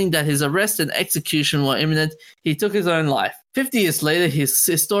upon learning that his arrest and execution were imminent, he took his own life. 50 years later, his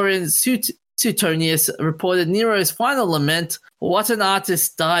historian Suetonius reported Nero's final lament, "What an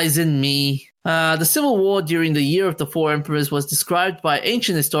artist dies in me." The civil war during the Year of the Four Emperors was described by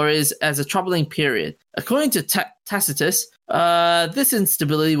ancient historians as a troubling period. According to Tacitus, this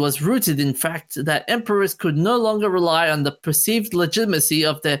instability was rooted in fact that emperors could no longer rely on the perceived legitimacy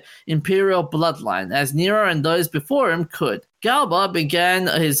of their imperial bloodline, as Nero and those before him could. Galba began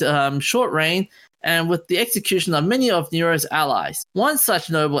his short reign and with the execution of many of Nero's allies. One such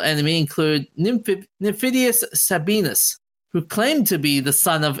noble enemy included Nymphidius Sabinus, who claimed to be the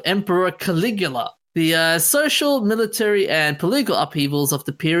son of Emperor Caligula. The social, military, and political upheavals of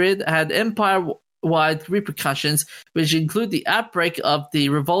the period had empire-wide repercussions, which include the outbreak of the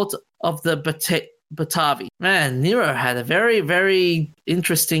revolt of the Batavi. Man, Nero had a very, very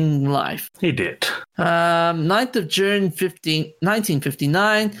interesting life. He did. 9th of June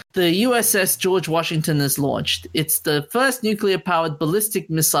 1959, the USS George Washington is launched. It's the first nuclear-powered ballistic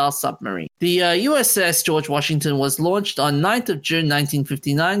missile submarine. The USS George Washington was launched on 9th of June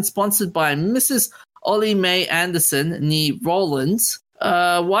 1959, sponsored by Mrs. Ollie Mae Anderson, nee Rawlins,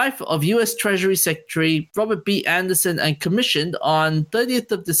 wife of U.S. Treasury Secretary Robert B. Anderson, and commissioned on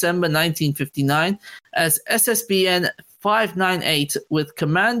 30th of December 1959 as SSBN 598 with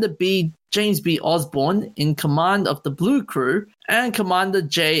Commander James B. Osborne in command of the Blue Crew and Commander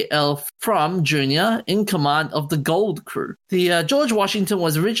J.L. Frum Jr. in command of the Gold Crew. The George Washington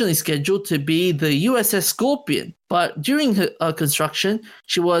was originally scheduled to be the USS Scorpion, but during her construction,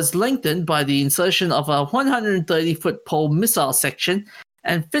 she was lengthened by the insertion of a 130-foot pole missile section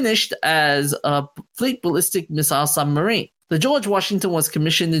and finished as a fleet ballistic missile submarine. The George Washington was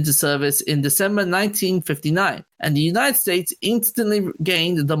commissioned into service in December 1959, and the United States instantly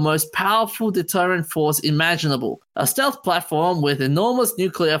gained the most powerful deterrent force imaginable, a stealth platform with enormous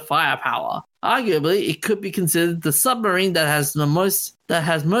nuclear firepower. Arguably, it could be considered the submarine that has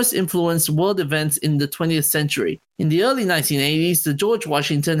most influenced world events in the 20th century. In the early 1980s, the George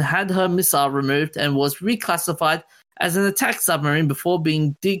Washington had her missile removed and was reclassified as an attack submarine before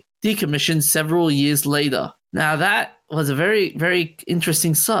being decommissioned several years later. Now that was a very, very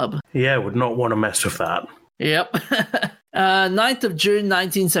interesting sub. Yeah, would not want to mess with that. Yep. 9th of June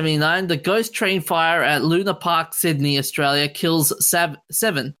 1979, the ghost train fire at Luna Park, Sydney, Australia kills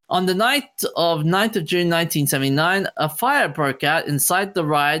 7. On the night of 9th of June 1979, a fire broke out inside the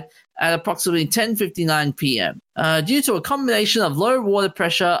ride at approximately 10:59 p.m. Due to a combination of low water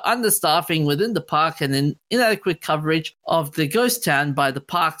pressure, understaffing within the park, and inadequate coverage of the ghost town by the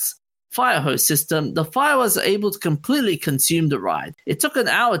park's fire hose system, the fire was able to completely consume the ride. It took an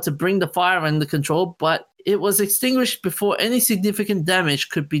hour to bring the fire under control, but it was extinguished before any significant damage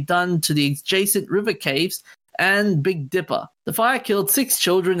could be done to the adjacent river caves and Big Dipper. The fire killed 6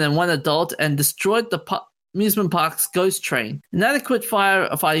 children and 1 adult and destroyed the amusement park's ghost train. Inadequate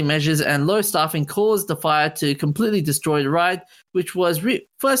firefighting measures and low staffing caused the fire to completely destroy the ride, which was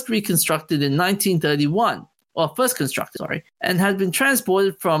first reconstructed in 1931. Or first constructed, and had been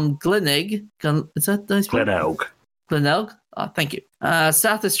transported from Glenelg. Is that nice? Glenelg. Thank you.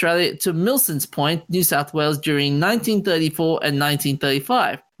 South Australia to Milsons Point, New South Wales during 1934 and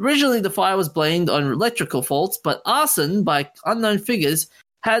 1935. Originally, the fire was blamed on electrical faults, but arson by unknown figures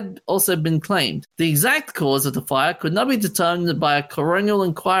had also been claimed. The exact cause of the fire could not be determined by a coronial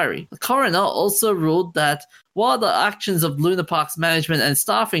inquiry. The coroner also ruled that while the actions of Luna Park's management and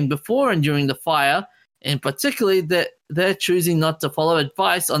staffing before and during the fire, in particular, they're choosing not to follow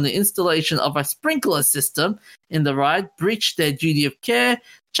advice on the installation of a sprinkler system in the ride, breached their duty of care.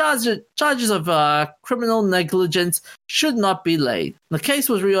 Charges of criminal negligence should not be laid. The case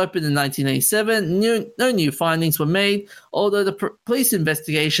was reopened in 1987. No new findings were made, although the police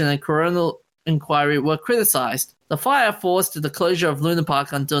investigation and coroner inquiry were criticized. The fire forced the closure of Luna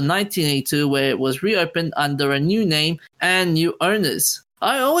Park until 1982, where it was reopened under a new name and new owners.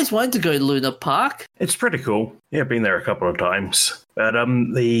 I always wanted to go to Luna Park. It's pretty cool. Yeah, I've been there a couple of times. But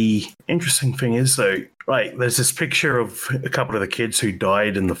the interesting thing is, though, like, there's this picture of a couple of the kids who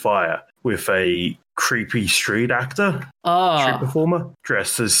died in the fire with a creepy street actor, street performer,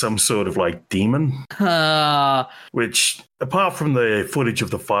 dressed as some sort of, like, demon. Which, apart from the footage of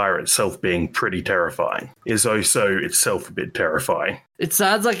the fire itself being pretty terrifying, is also itself a bit terrifying. It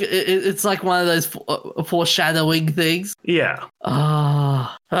sounds like it's like one of those foreshadowing things. Yeah.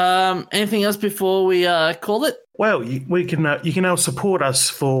 Anything else before we call it? Well, you can now support us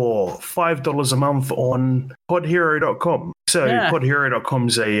for $5 a month on podhero.com. So podhero.com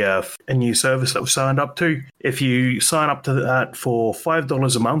is a new service that we've signed up to. If you sign up to that for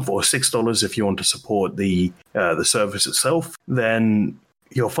 $5 a month or $6 if you want to support the service itself, then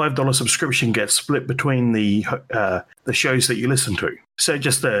your $5 subscription gets split between the shows that you listen to. So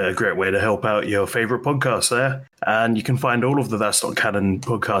just a great way to help out your favorite podcast there. And you can find all of the That's Not Canon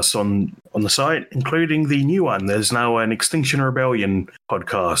podcasts on the site, including the new one. There's now an Extinction Rebellion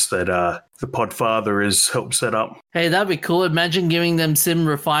podcast that the Podfather has helped set up. Hey, that'd be cool. Imagine giving them Sim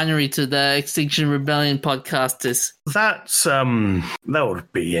Refinery to the Extinction Rebellion podcasters. That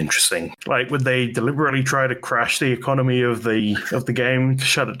would be interesting. Like, would they deliberately try to crash the economy of the game to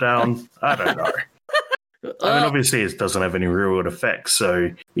shut it down? I don't know. I mean, obviously, it doesn't have any real-world effects,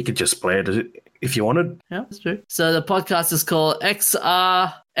 so you could just play it if you wanted. Yeah, that's true. So the podcast is called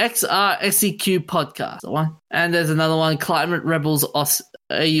XRSEQ Podcast. And there's another one, Climate Rebels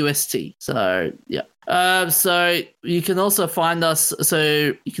AUST. So, yeah. So you can also find us.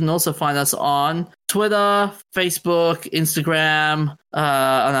 So you can also find us on Twitter, Facebook, Instagram,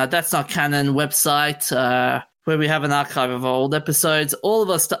 on our That's Not Canon website, where we have an archive of our old episodes. All of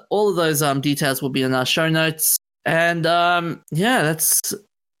those details will be in our show notes. And that's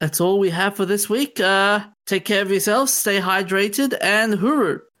all we have for this week. Take care of yourselves, stay hydrated, and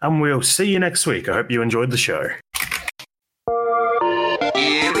hooroo. And we'll see you next week. I hope you enjoyed the show.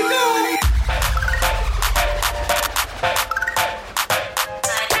 Here we go.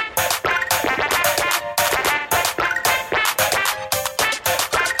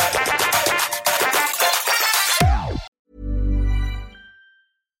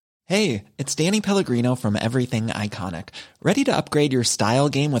 Hey, it's Danny Pellegrino from Everything Iconic. Ready to upgrade your style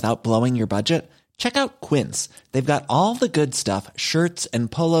game without blowing your budget? Check out Quince. They've got all the good stuff, shirts and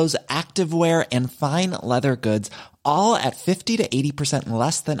polos, activewear, and fine leather goods, all at 50 to 80%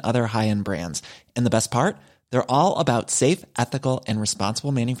 less than other high-end brands. And the best part? They're all about safe, ethical, and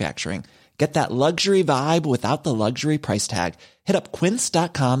responsible manufacturing. Get that luxury vibe without the luxury price tag. Hit up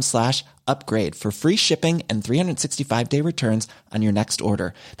quince.com/upgrade for free shipping and 365-day returns on your next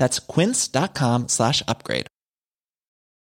order. That's quince.com/upgrade.